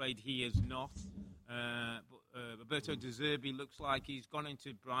goal, I'm afraid he is not. But Roberto De Zerbi looks like he's gone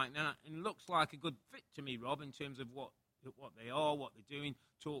into Brighton, and looks like a good fit to me, Rob, in terms of what they are, what they're doing.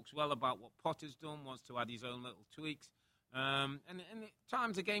 Talks well about what Potter's done, wants to add his own little tweaks. And at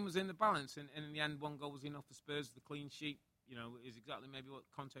times the game was in the balance, and in the end, one goal was enough for Spurs. The clean sheet, is exactly maybe what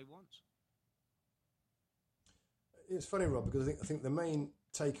Conte wants. It's funny, Rob, because I think the main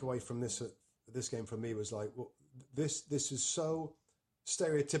takeaway from this game for me was like, well, this is so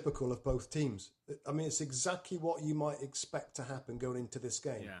stereotypical of both teams. I mean, it's exactly what you might expect to happen going into this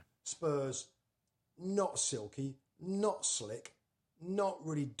game. Yeah. Spurs, not silky, not slick, not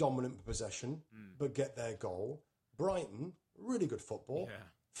really dominant possession, but get their goal. Brighton, really good football. Yeah.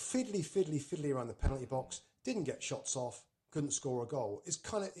 Fiddly around the penalty box. Didn't get shots off. Couldn't score a goal. It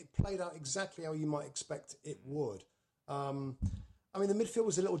played out exactly how you might expect it would. I mean, the midfield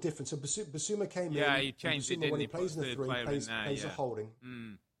was a little different. So Basuma came in. Yeah, he changed it, didn't when he? He plays in the three, plays a holding.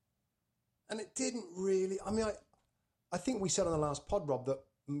 And it didn't really... I mean, I think we said on the last pod, Rob, that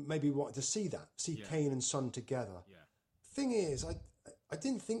maybe we wanted to see Kane and Son together. Yeah. Thing is, I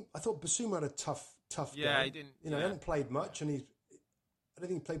didn't think... I thought Basuma had a tough game. Yeah, he didn't... He hadn't played much, and I don't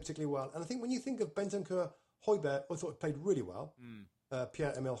think he played particularly well. And I think when you think of Bentancur, Højbjerg, I thought he played really well.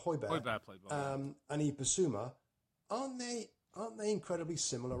 Pierre-Emile Højbjerg. Højbjerg played well. And Basuma, aren't they incredibly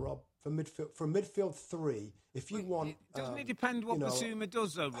similar, Rob? For midfield three, if you want... Doesn't it depend what Basuma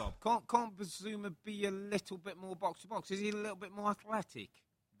does, though, Rob? Can't Basuma be a little bit more box-to-box? Is he a little bit more athletic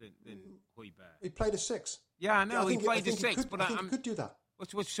than Højbjerg? He played a six. Yeah, I know, he played a six. I think he could do that.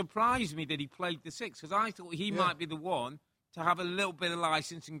 What surprised me that he played the six, because I thought he might be the one to have a little bit of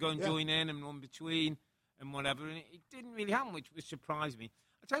licence and go and join in and run between and whatever, and it didn't really happen, which surprised me.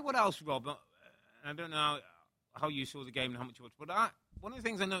 I'll tell you what else, Rob, I don't know how you saw the game and how much you watched, but one of the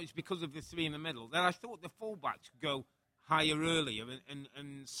things I noticed because of the three in the middle, that I thought the fullbacks could go higher earlier,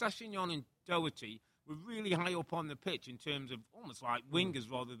 and Sessegnon and Doherty were really high up on the pitch in terms of almost like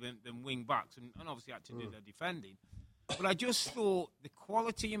wingers rather than wing-backs, and obviously had to do their defending. But I just thought the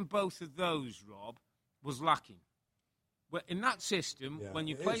quality in both of those, Rob, was lacking. But in that system, when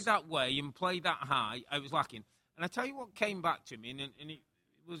you play that way and play that high, I was lacking. And I tell you what came back to me, and it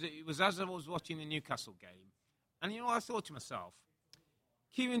was as I was watching the Newcastle game, and I thought to myself,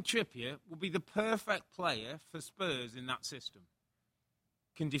 Kieran Trippier will be the perfect player for Spurs in that system.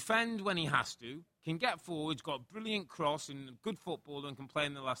 Can defend when he has to, can get forwards, got a brilliant cross and good football, and can play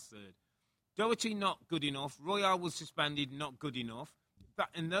in the last third. Doherty not good enough. Royale was suspended, not good enough.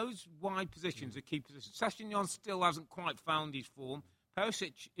 In those wide positions are key positions. Sessegnon still hasn't quite found his form.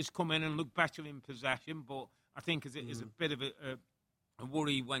 Pulisic has come in and looked better in possession, but I think is a bit of a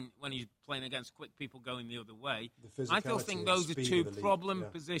worry when he's playing against quick people going the other way. I still think those are two problem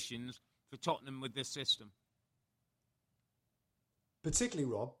positions for Tottenham with this system. Particularly,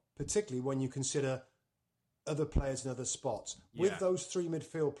 Rob, when you consider other players in other spots. With those three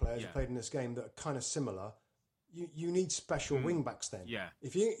midfield players who played in this game that are kind of similar, you need special wing-backs then. Yeah.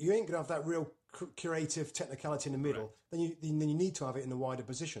 If you ain't going to have that real creative technicality in the middle, then you need to have it in the wider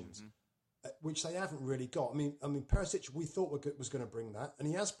positions. which they haven't really got. I mean, Perisic, we thought was going to bring that, and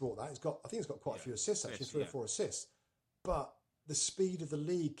he has brought that. I think he's got quite a few assists, actually, 3 or 4 assists. But the speed of the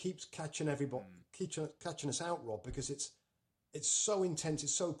league keeps catching everybody, keeps catching us out, Rob, because it's so intense,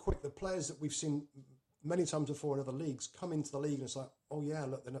 it's so quick. The players that we've seen many times before in other leagues come into the league, and it's like, oh yeah,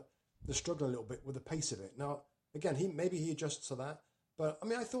 look, they're struggling a little bit with the pace of it. Now, again, maybe he adjusts to that, but I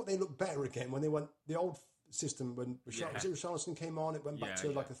mean, I thought they looked better again when they went the old system when Richarlison came on. It went back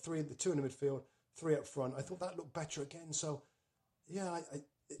to like the 2 in the midfield, 3 up front. I thought that looked better again. So, yeah,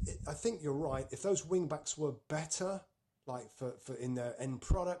 I think you're right. If those wing backs were better, like for in their end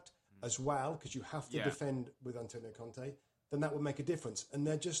product as well, because you have to defend with Antonio Conte, then that would make a difference. And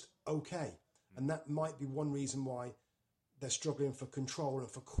they're just okay. And that might be one reason why they're struggling for control and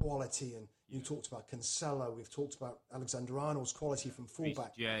for quality. And you talked about Cancello. We've talked about Alexander Arnold's quality from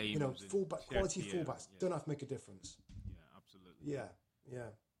fullback. Quality fullbacks don't have to make a difference. Yeah, absolutely.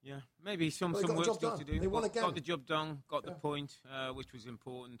 Yeah. Maybe some work still to do. They won again. Got the job done, got the point, which was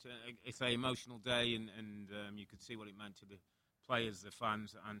important. It's an emotional day, and you could see what it meant to the players, the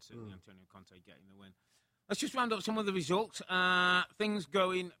fans, and certainly Antonio Conte getting the win. Let's just round up some of the results. Things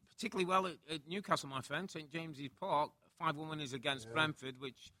going particularly well at Newcastle, my friend. St James's Park, 5-1 winners against Brentford,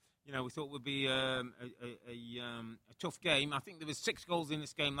 which we thought would be a tough game. I think there was 6 goals in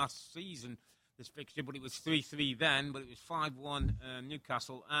this game last season, this fixture, but it was 3-3 then, but it was 5-1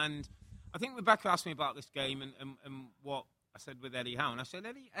 Newcastle. And I think Rebecca asked me about this game and what I said with Eddie Howe. And I said,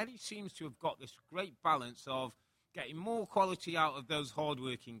 Eddie seems to have got this great balance of getting more quality out of those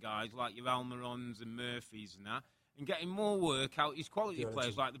hard-working guys like your Almirons and Murphys and that, and getting more work out his quality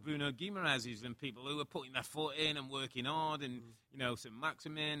players like the Bruno Guimaraes and people who are putting their foot in and working hard, and St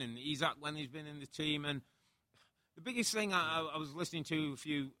Maximin and Isaac when he's been in the team. And the biggest thing I was listening to a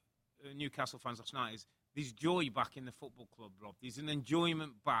few Newcastle fans last night is there's joy back in the football club, Rob. There's an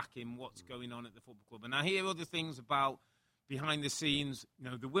enjoyment back in what's going on at the football club. And I hear other things about behind the scenes,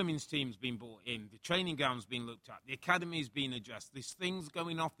 the women's team's been brought in, the training ground's been looked at, the academy's been addressed. There's things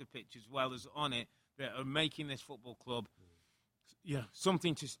going off the pitch as well as on it that are making this football club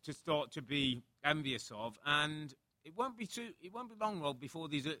something to start to be envious of. And it won't be long, Rob, before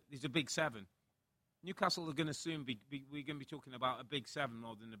there's a big 7. Newcastle are going to soon we're going to be talking about a big 7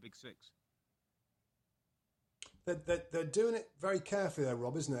 more than a big 6. They're doing it very carefully there,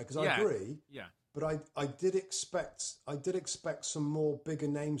 Rob, isn't it? Because I agree. Yeah. But I did expect some more bigger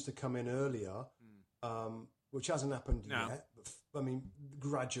names to come in earlier, which hasn't happened yet. But, I mean,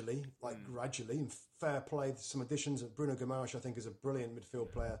 gradually, and fair play. Some additions. Bruno Guimaraes, I think, is a brilliant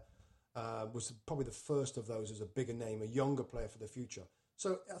midfield player. Was probably the first of those as a bigger name, a younger player for the future.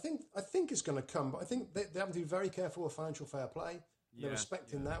 So I think it's going to come. But I think they have to be very careful with financial fair play. They're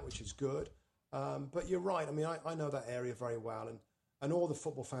respecting that, which is good. But you're right. I mean, I know that area very well, and all the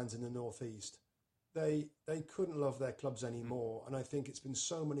football fans in the North East. They couldn't love their clubs anymore. And I think it's been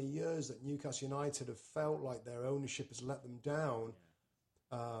so many years that Newcastle United have felt like their ownership has let them down.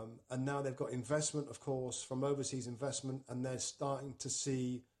 And now they've got investment, of course, from overseas investment, and they're starting to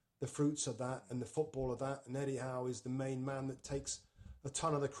see the fruits of that and the football of that. And Eddie Howe is the main man that takes a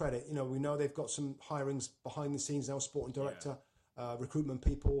ton of the credit. We know they've got some hirings behind the scenes now, sporting director, recruitment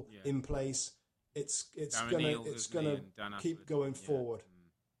people in place. It's gonna keep going forward.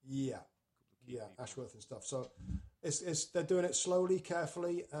 Yeah, Ashworth and stuff. So they're doing it slowly,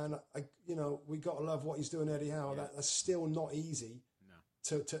 carefully, and we got to love what he's doing, Eddie Howe. That's still not easy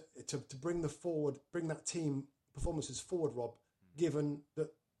to bring that team performances forward, Rob. Given that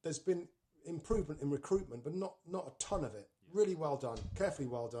there's been improvement in recruitment, but not a ton of it. Really well done, carefully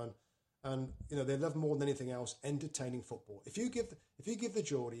well done, and they love more than anything else entertaining football. If you give the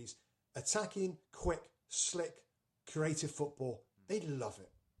Geordies attacking, quick, slick, creative football, they love it.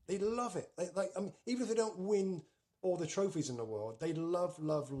 They love it. Even if they don't win all the trophies in the world, they love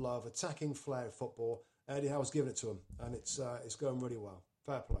attacking flair football. Eddie Howe's giving it to them, and it's going really well.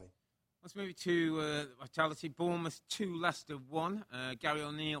 Fair play. Let's move to Vitality. Bournemouth 2, Leicester 1. Gary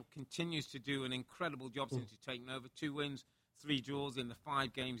O'Neill continues to do an incredible job since he's taken over. 2 wins, 3 draws in the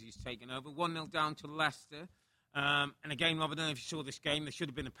 5 games he's taken over. 1-0 down to Leicester. And again, Rob, I don't know if you saw this game. There should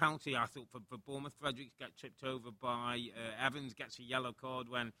have been a penalty, I thought, for Bournemouth. Fredericks got tripped over by Evans, gets a yellow card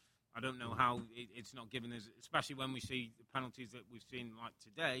when I don't know how it's not given us, especially when we see the penalties that we've seen like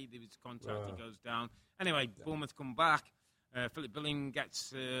today. There was contact, he goes down. Anyway, Bournemouth come back. Philip Billing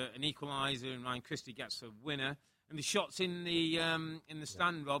gets an equaliser and Ryan Christie gets a winner. And the shots in the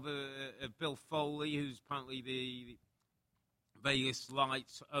stand, Rob, of Bill Foley, who's apparently the Vegas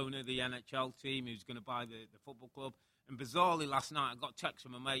Lights owner of the NHL team, who's going to buy the football club. And bizarrely last night, I got a text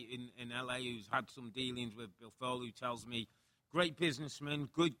from a mate in LA who's had some dealings with Bill Foley, who tells me great businessman,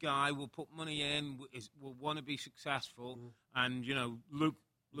 good guy, will put money in, will want to be successful, and look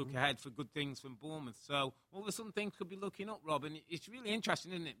ahead for good things from Bournemouth. So all of a sudden things could be looking up, Rob, and it's really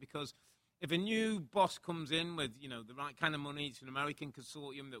interesting, isn't it? Because if a new boss comes in with the right kind of money, it's an American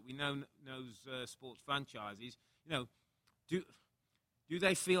consortium that we know knows sports franchises. Do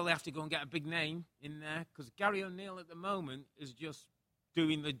they feel they have to go and get a big name in there? Because Gary O'Neill at the moment is just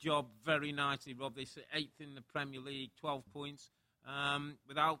doing the job very nicely, Rob. They sit 8th in the Premier League, 12 points,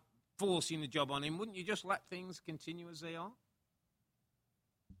 without forcing the job on him. Wouldn't you just let things continue as they are?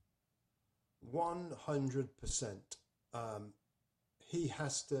 100%. He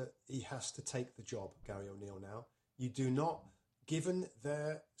has to take the job, Gary O'Neill. Now, you do not, given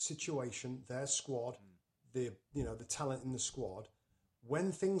their situation, their squad, the talent in the squad.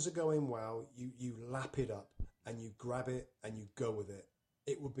 When things are going well, you lap it up and you grab it and you go with it.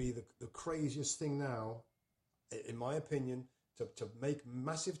 It would be the craziest thing now, in my opinion, to make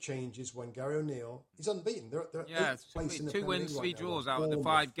massive changes when Gary O'Neill is unbeaten. They're eighth place in the 2 wins, 3 draws out of the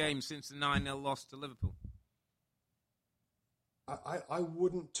 5 games since the 9-0 loss to Liverpool. I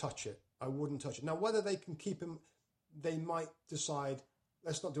wouldn't touch it. I wouldn't touch it. Now, whether they can keep him, they might decide,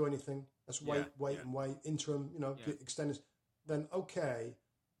 let's not do anything. Let's wait and wait. Interim, extend it. Then okay,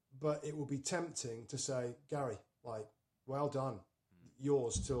 but it will be tempting to say, Gary, well done.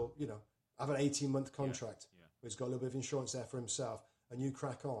 Yours till, have an 18-month contract. He's got a little bit of insurance there for himself, and you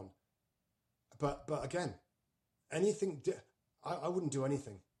crack on. But again, anything, I wouldn't do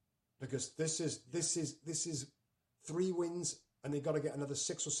anything, because this is 3 wins, and they've got to get another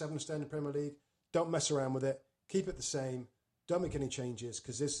 6 or 7 to stay in the Premier League. Don't mess around with it. Keep it the same. Don't make any changes,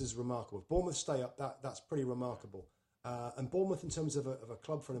 because this is remarkable. If Bournemouth stay up, that's pretty remarkable. And Bournemouth, in terms of a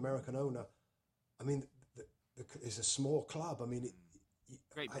club for an American owner, I mean, it's a small club. I mean,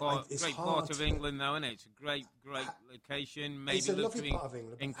 great part of England, though, isn't it? It's a great location. Maybe it's a lovely part of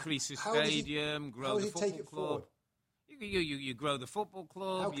England. Increase the stadium, grow the football club. Forward? You grow the football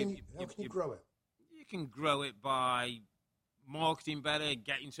club. How can you grow it? You can grow it by marketing better,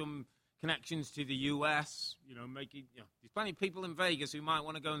 getting some connections to the US. Making. There's plenty of people in Vegas who might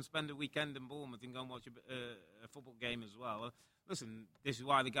want to go and spend a weekend in Bournemouth and go and watch a football game as well. Listen, this is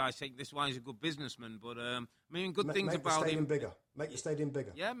why the guys say this is why he's a good businessman. But good things about him. Make the stadium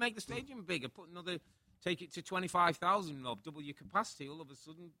bigger. Yeah, make the stadium bigger. Take it to 25,000, Rob. Double your capacity. All of a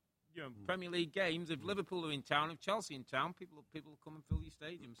sudden, Premier League games. If Liverpool are in town, if Chelsea in town, people will come and fill your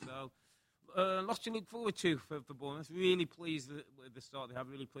stadium. So. Lots to look forward to for Bournemouth. Really pleased with the start they have.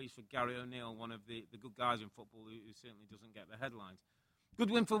 Really pleased for Gary O'Neill, one of the good guys in football who certainly doesn't get the headlines. Good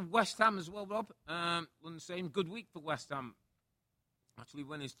win for West Ham as well, Rob. On the same good week for West Ham. Actually,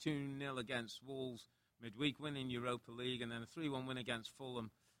 win is 2-0 against Wolves. Midweek win in Europa League, and then a 3-1 win against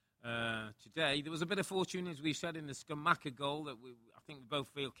Fulham today. There was a bit of fortune, as we said, in the Scamacca goal that I think we both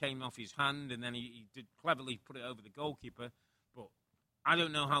feel came off his hand, and then he did cleverly put it over the goalkeeper. But I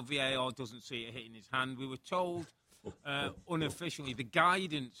don't know how VAR doesn't see it hitting his hand. We were told unofficially, the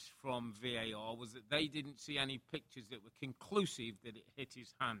guidance from VAR was that they didn't see any pictures that were conclusive that it hit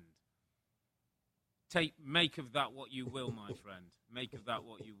his hand. Make of that what you will, my friend. Make of that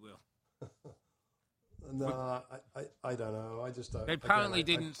what you will. No, I don't know. I just don't. They apparently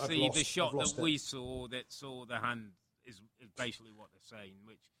didn't see the shot that we saw that saw the hand is basically what they're saying,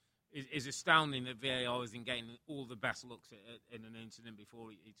 which is astounding that VAR isn't getting all the best looks in an incident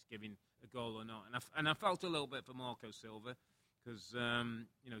before it's giving a goal or not. And I felt a little bit for Marco Silva because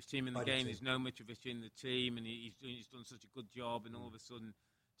his team in the game, there's no Mitrovic in the team, and he's done such a good job, and all of a sudden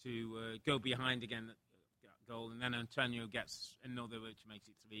to go behind again that goal, and then Antonio gets another which makes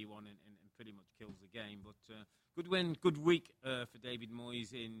it 3-1 and pretty much kills the game. But good win, good week for David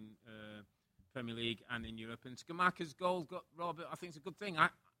Moyes in Premier League and in Europe. And Scamacca's goal got Robert. I think it's a good thing.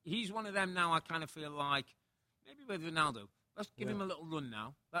 He's one of them now. I kind of feel like maybe with Ronaldo. Let's give him a little run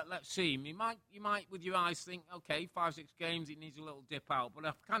now. Let's see him. You might, with your eyes, think, okay, 5-6 games, it needs a little dip out. But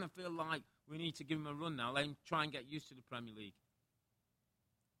I kind of feel like we need to give him a run now. Let him try and get used to the Premier League.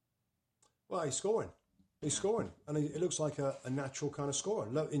 Well, he's scoring. He's scoring. And he looks like a natural kind of scorer.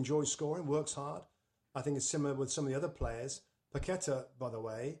 Enjoys scoring, works hard. I think it's similar with some of the other players. Paqueta, by the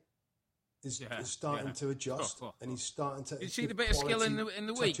way, is starting to adjust, and he's starting to. Did you see the bit of skill in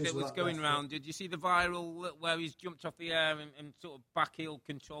the week that was going around? Did you see the viral where he's jumped off the air and sort of backheel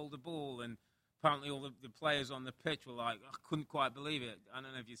controlled the ball? And apparently all the players on the pitch were like, I couldn't quite believe it. I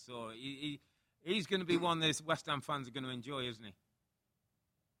don't know if you saw it. He's going to be one that West Ham fans are going to enjoy, isn't he?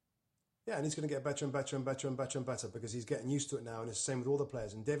 Yeah, and he's going to get better and better and better and better and better because he's getting used to it now, and it's the same with all the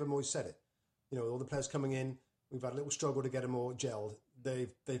players. And David Moyes said it. All the players coming in, we've had a little struggle to get them all gelled.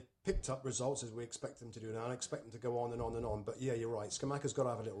 they've picked up results as we expect them to do now. I expect them to go on and on and on. But yeah, you're right. Scamacca's got to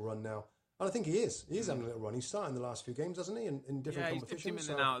have a little run now. And I think he is. He is having a little run. He's starting the last few games, hasn't he, in different competitions? He's dipped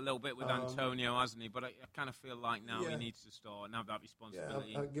him in and out a little bit with Antonio, hasn't he? But I kind of feel like now he needs to start and have that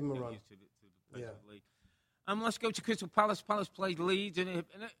responsibility. Yeah, I'll give him a run. To the league. Let's go to Crystal Palace. Palace played Leeds, and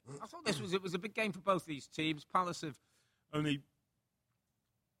I thought it was a big game for both these teams. Palace have only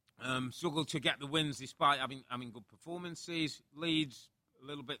struggled to get the wins despite having good performances. Leeds, a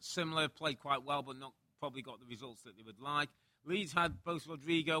little bit similar, played quite well, but not probably got the results that they would like. Leeds had both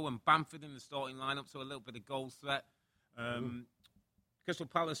Rodrigo and Bamford in the starting lineup, so a little bit of goal threat. Crystal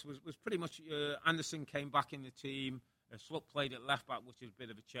Palace was pretty much Anderson came back in the team. Slup played at left back, which is a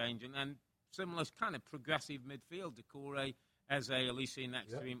bit of a change, and then similar kind of progressive midfield. Decore, Eze, Elise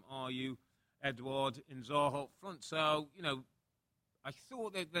next to him, Ayew, Edouard, and Zaha up front. So I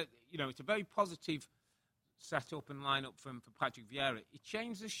thought that it's a very positive set-up and line-up for Patrick Vieira. He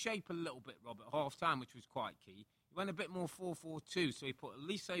changed the shape a little bit, Rob, at half-time, which was quite key. He went a bit more 4-4-2, so he put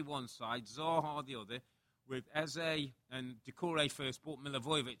Elise one side, Zaha the other, with Eze and Decore first, brought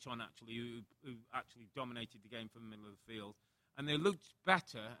Milivojevic on, actually, who actually dominated the game from the middle of the field. And they looked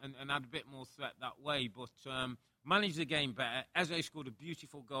better and had a bit more threat that way, but managed the game better. Eze scored a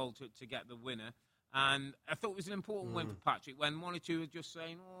beautiful goal to get the winner. And I thought it was an important win for Patrick when one or two were just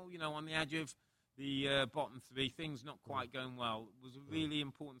saying, on the edge of the bottom three, things not quite going well. It was a really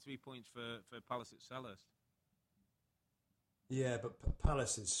important 3 points for Palace at Selhurst. Yeah, but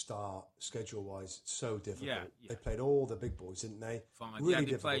Palace's start, schedule-wise, so difficult. Yeah. They played all the big boys, didn't they? Fine. Really they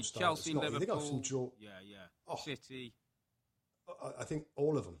difficult played start. Chelsea, Liverpool. They got some draw. City. I think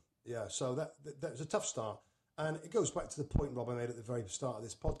all of them. Yeah, so that was a tough start. And it goes back to the point Rob I made at the very start of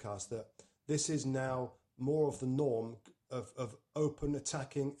this podcast that this is now more of the norm of open,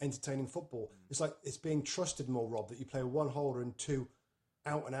 attacking, entertaining football. It's like it's being trusted more, Rob, that you play a one-holder and two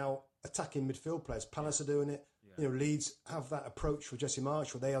out-and-out attacking midfield players. Palace are doing it. Yeah. Leeds have that approach for Jesse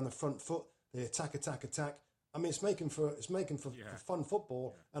Marsch where they on the front foot, they attack. I mean, it's making for fun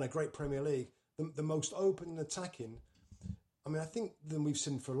football and a great Premier League. The most open and attacking. I mean, I think than we've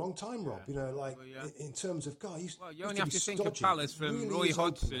seen for a long time, Rob. In terms of God, you only have to think of Palace from really Roy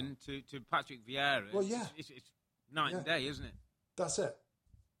Hodgson to Patrick Vieira. Well, yeah, it's night and day, isn't it? That's it.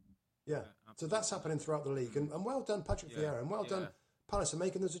 Yeah. So that's happening throughout the league, and well done, Patrick Vieira, and well done, Palace, for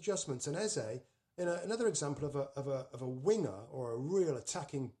making those adjustments. And Eze, another example of a winger or a real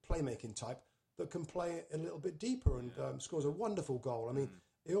attacking playmaking type that can play a little bit deeper and scores a wonderful goal. I mean,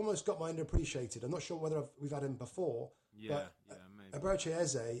 he almost got my underappreciated. I'm not sure whether we've had him before. But Eberechi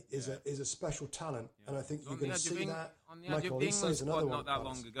Eze is a special talent, and I think you're going to see that. On the edge of the England squad not that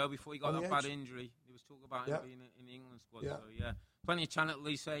long ago, before he got that bad injury. There was talk about him being in the England squad. Yeah. So, plenty of talent.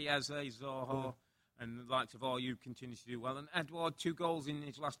 Elise, Eze, Zaha, and the likes of Ayew continue to do well. And Edouard, 2 goals in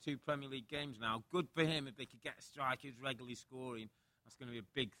his last 2 Premier League games now. Good for him if they could get a striker who's regularly scoring. That's going to be a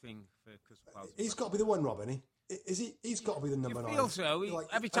big thing for Crystal Palace. He's got to be the one, Rob, isn't he? Is he? He's got to be the number 9. I feel so.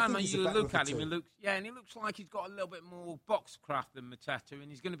 Every time you look at him, and he looks like he's got a little bit more box craft than Mateta, and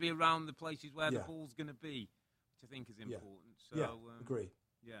he's going to be around the places where the ball's going to be, which I think is important. So, agree.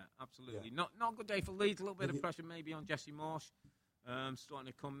 Yeah, absolutely. Not a good day for Leeds. A little bit of pressure maybe on Jesse Marsch.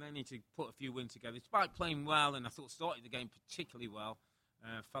 Starting to come. They need to put a few wins together. Despite playing well, and I thought started the game particularly well,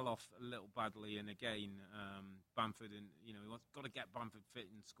 fell off a little badly. And again, Bamford, and we've got to get Bamford fit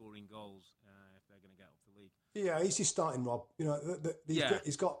and scoring goals if they're going to get up the league. Yeah, he's starting, Rob.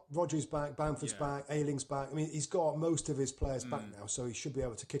 He's got Rodri's back, Bamford's back, Ayling's back. I mean, he's got most of his players back now, so he should be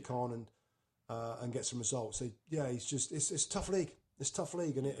able to kick on and get some results. So it's a tough league. It's a tough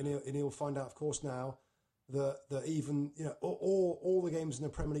league, and he'll find out, of course, now that even all the games in the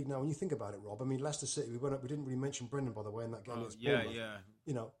Premier League now. When you think about it, Rob, I mean, Leicester City. We didn't really mention Brendan, by the way, in that game against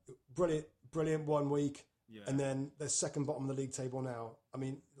Bournemouth. Brilliant 1 week. Yeah. And then they're second bottom of the league table now. I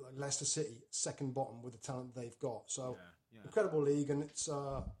mean, Leicester City, second bottom with the talent they've got. So incredible league, and it's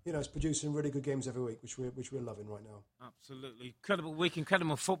it's producing really good games every week, which we're loving right now. Absolutely incredible week,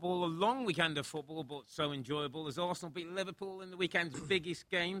 incredible football, a long weekend of football, but so enjoyable as Arsenal beat Liverpool in the weekend's biggest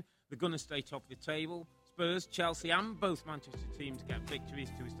game. They're going to stay top of the table. Spurs, Chelsea, and both Manchester teams get victories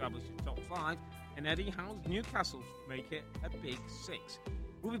to establish the top 5. And Eddie, how's Newcastle make it a big 6?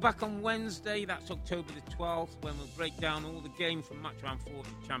 We'll be back on Wednesday, that's October the 12th, when we'll break down all the games from match round 4 of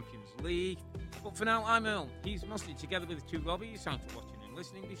the Champions League. But for now, I'm Earle. He's Mustoe, together with the 2 Robbies. Thanks for watching and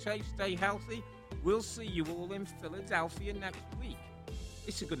listening. Be safe, stay healthy. We'll see you all in Philadelphia next week.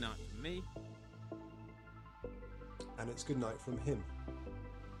 It's a good night from me. And it's good night from him.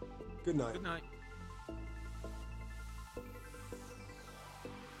 Good night. Good night.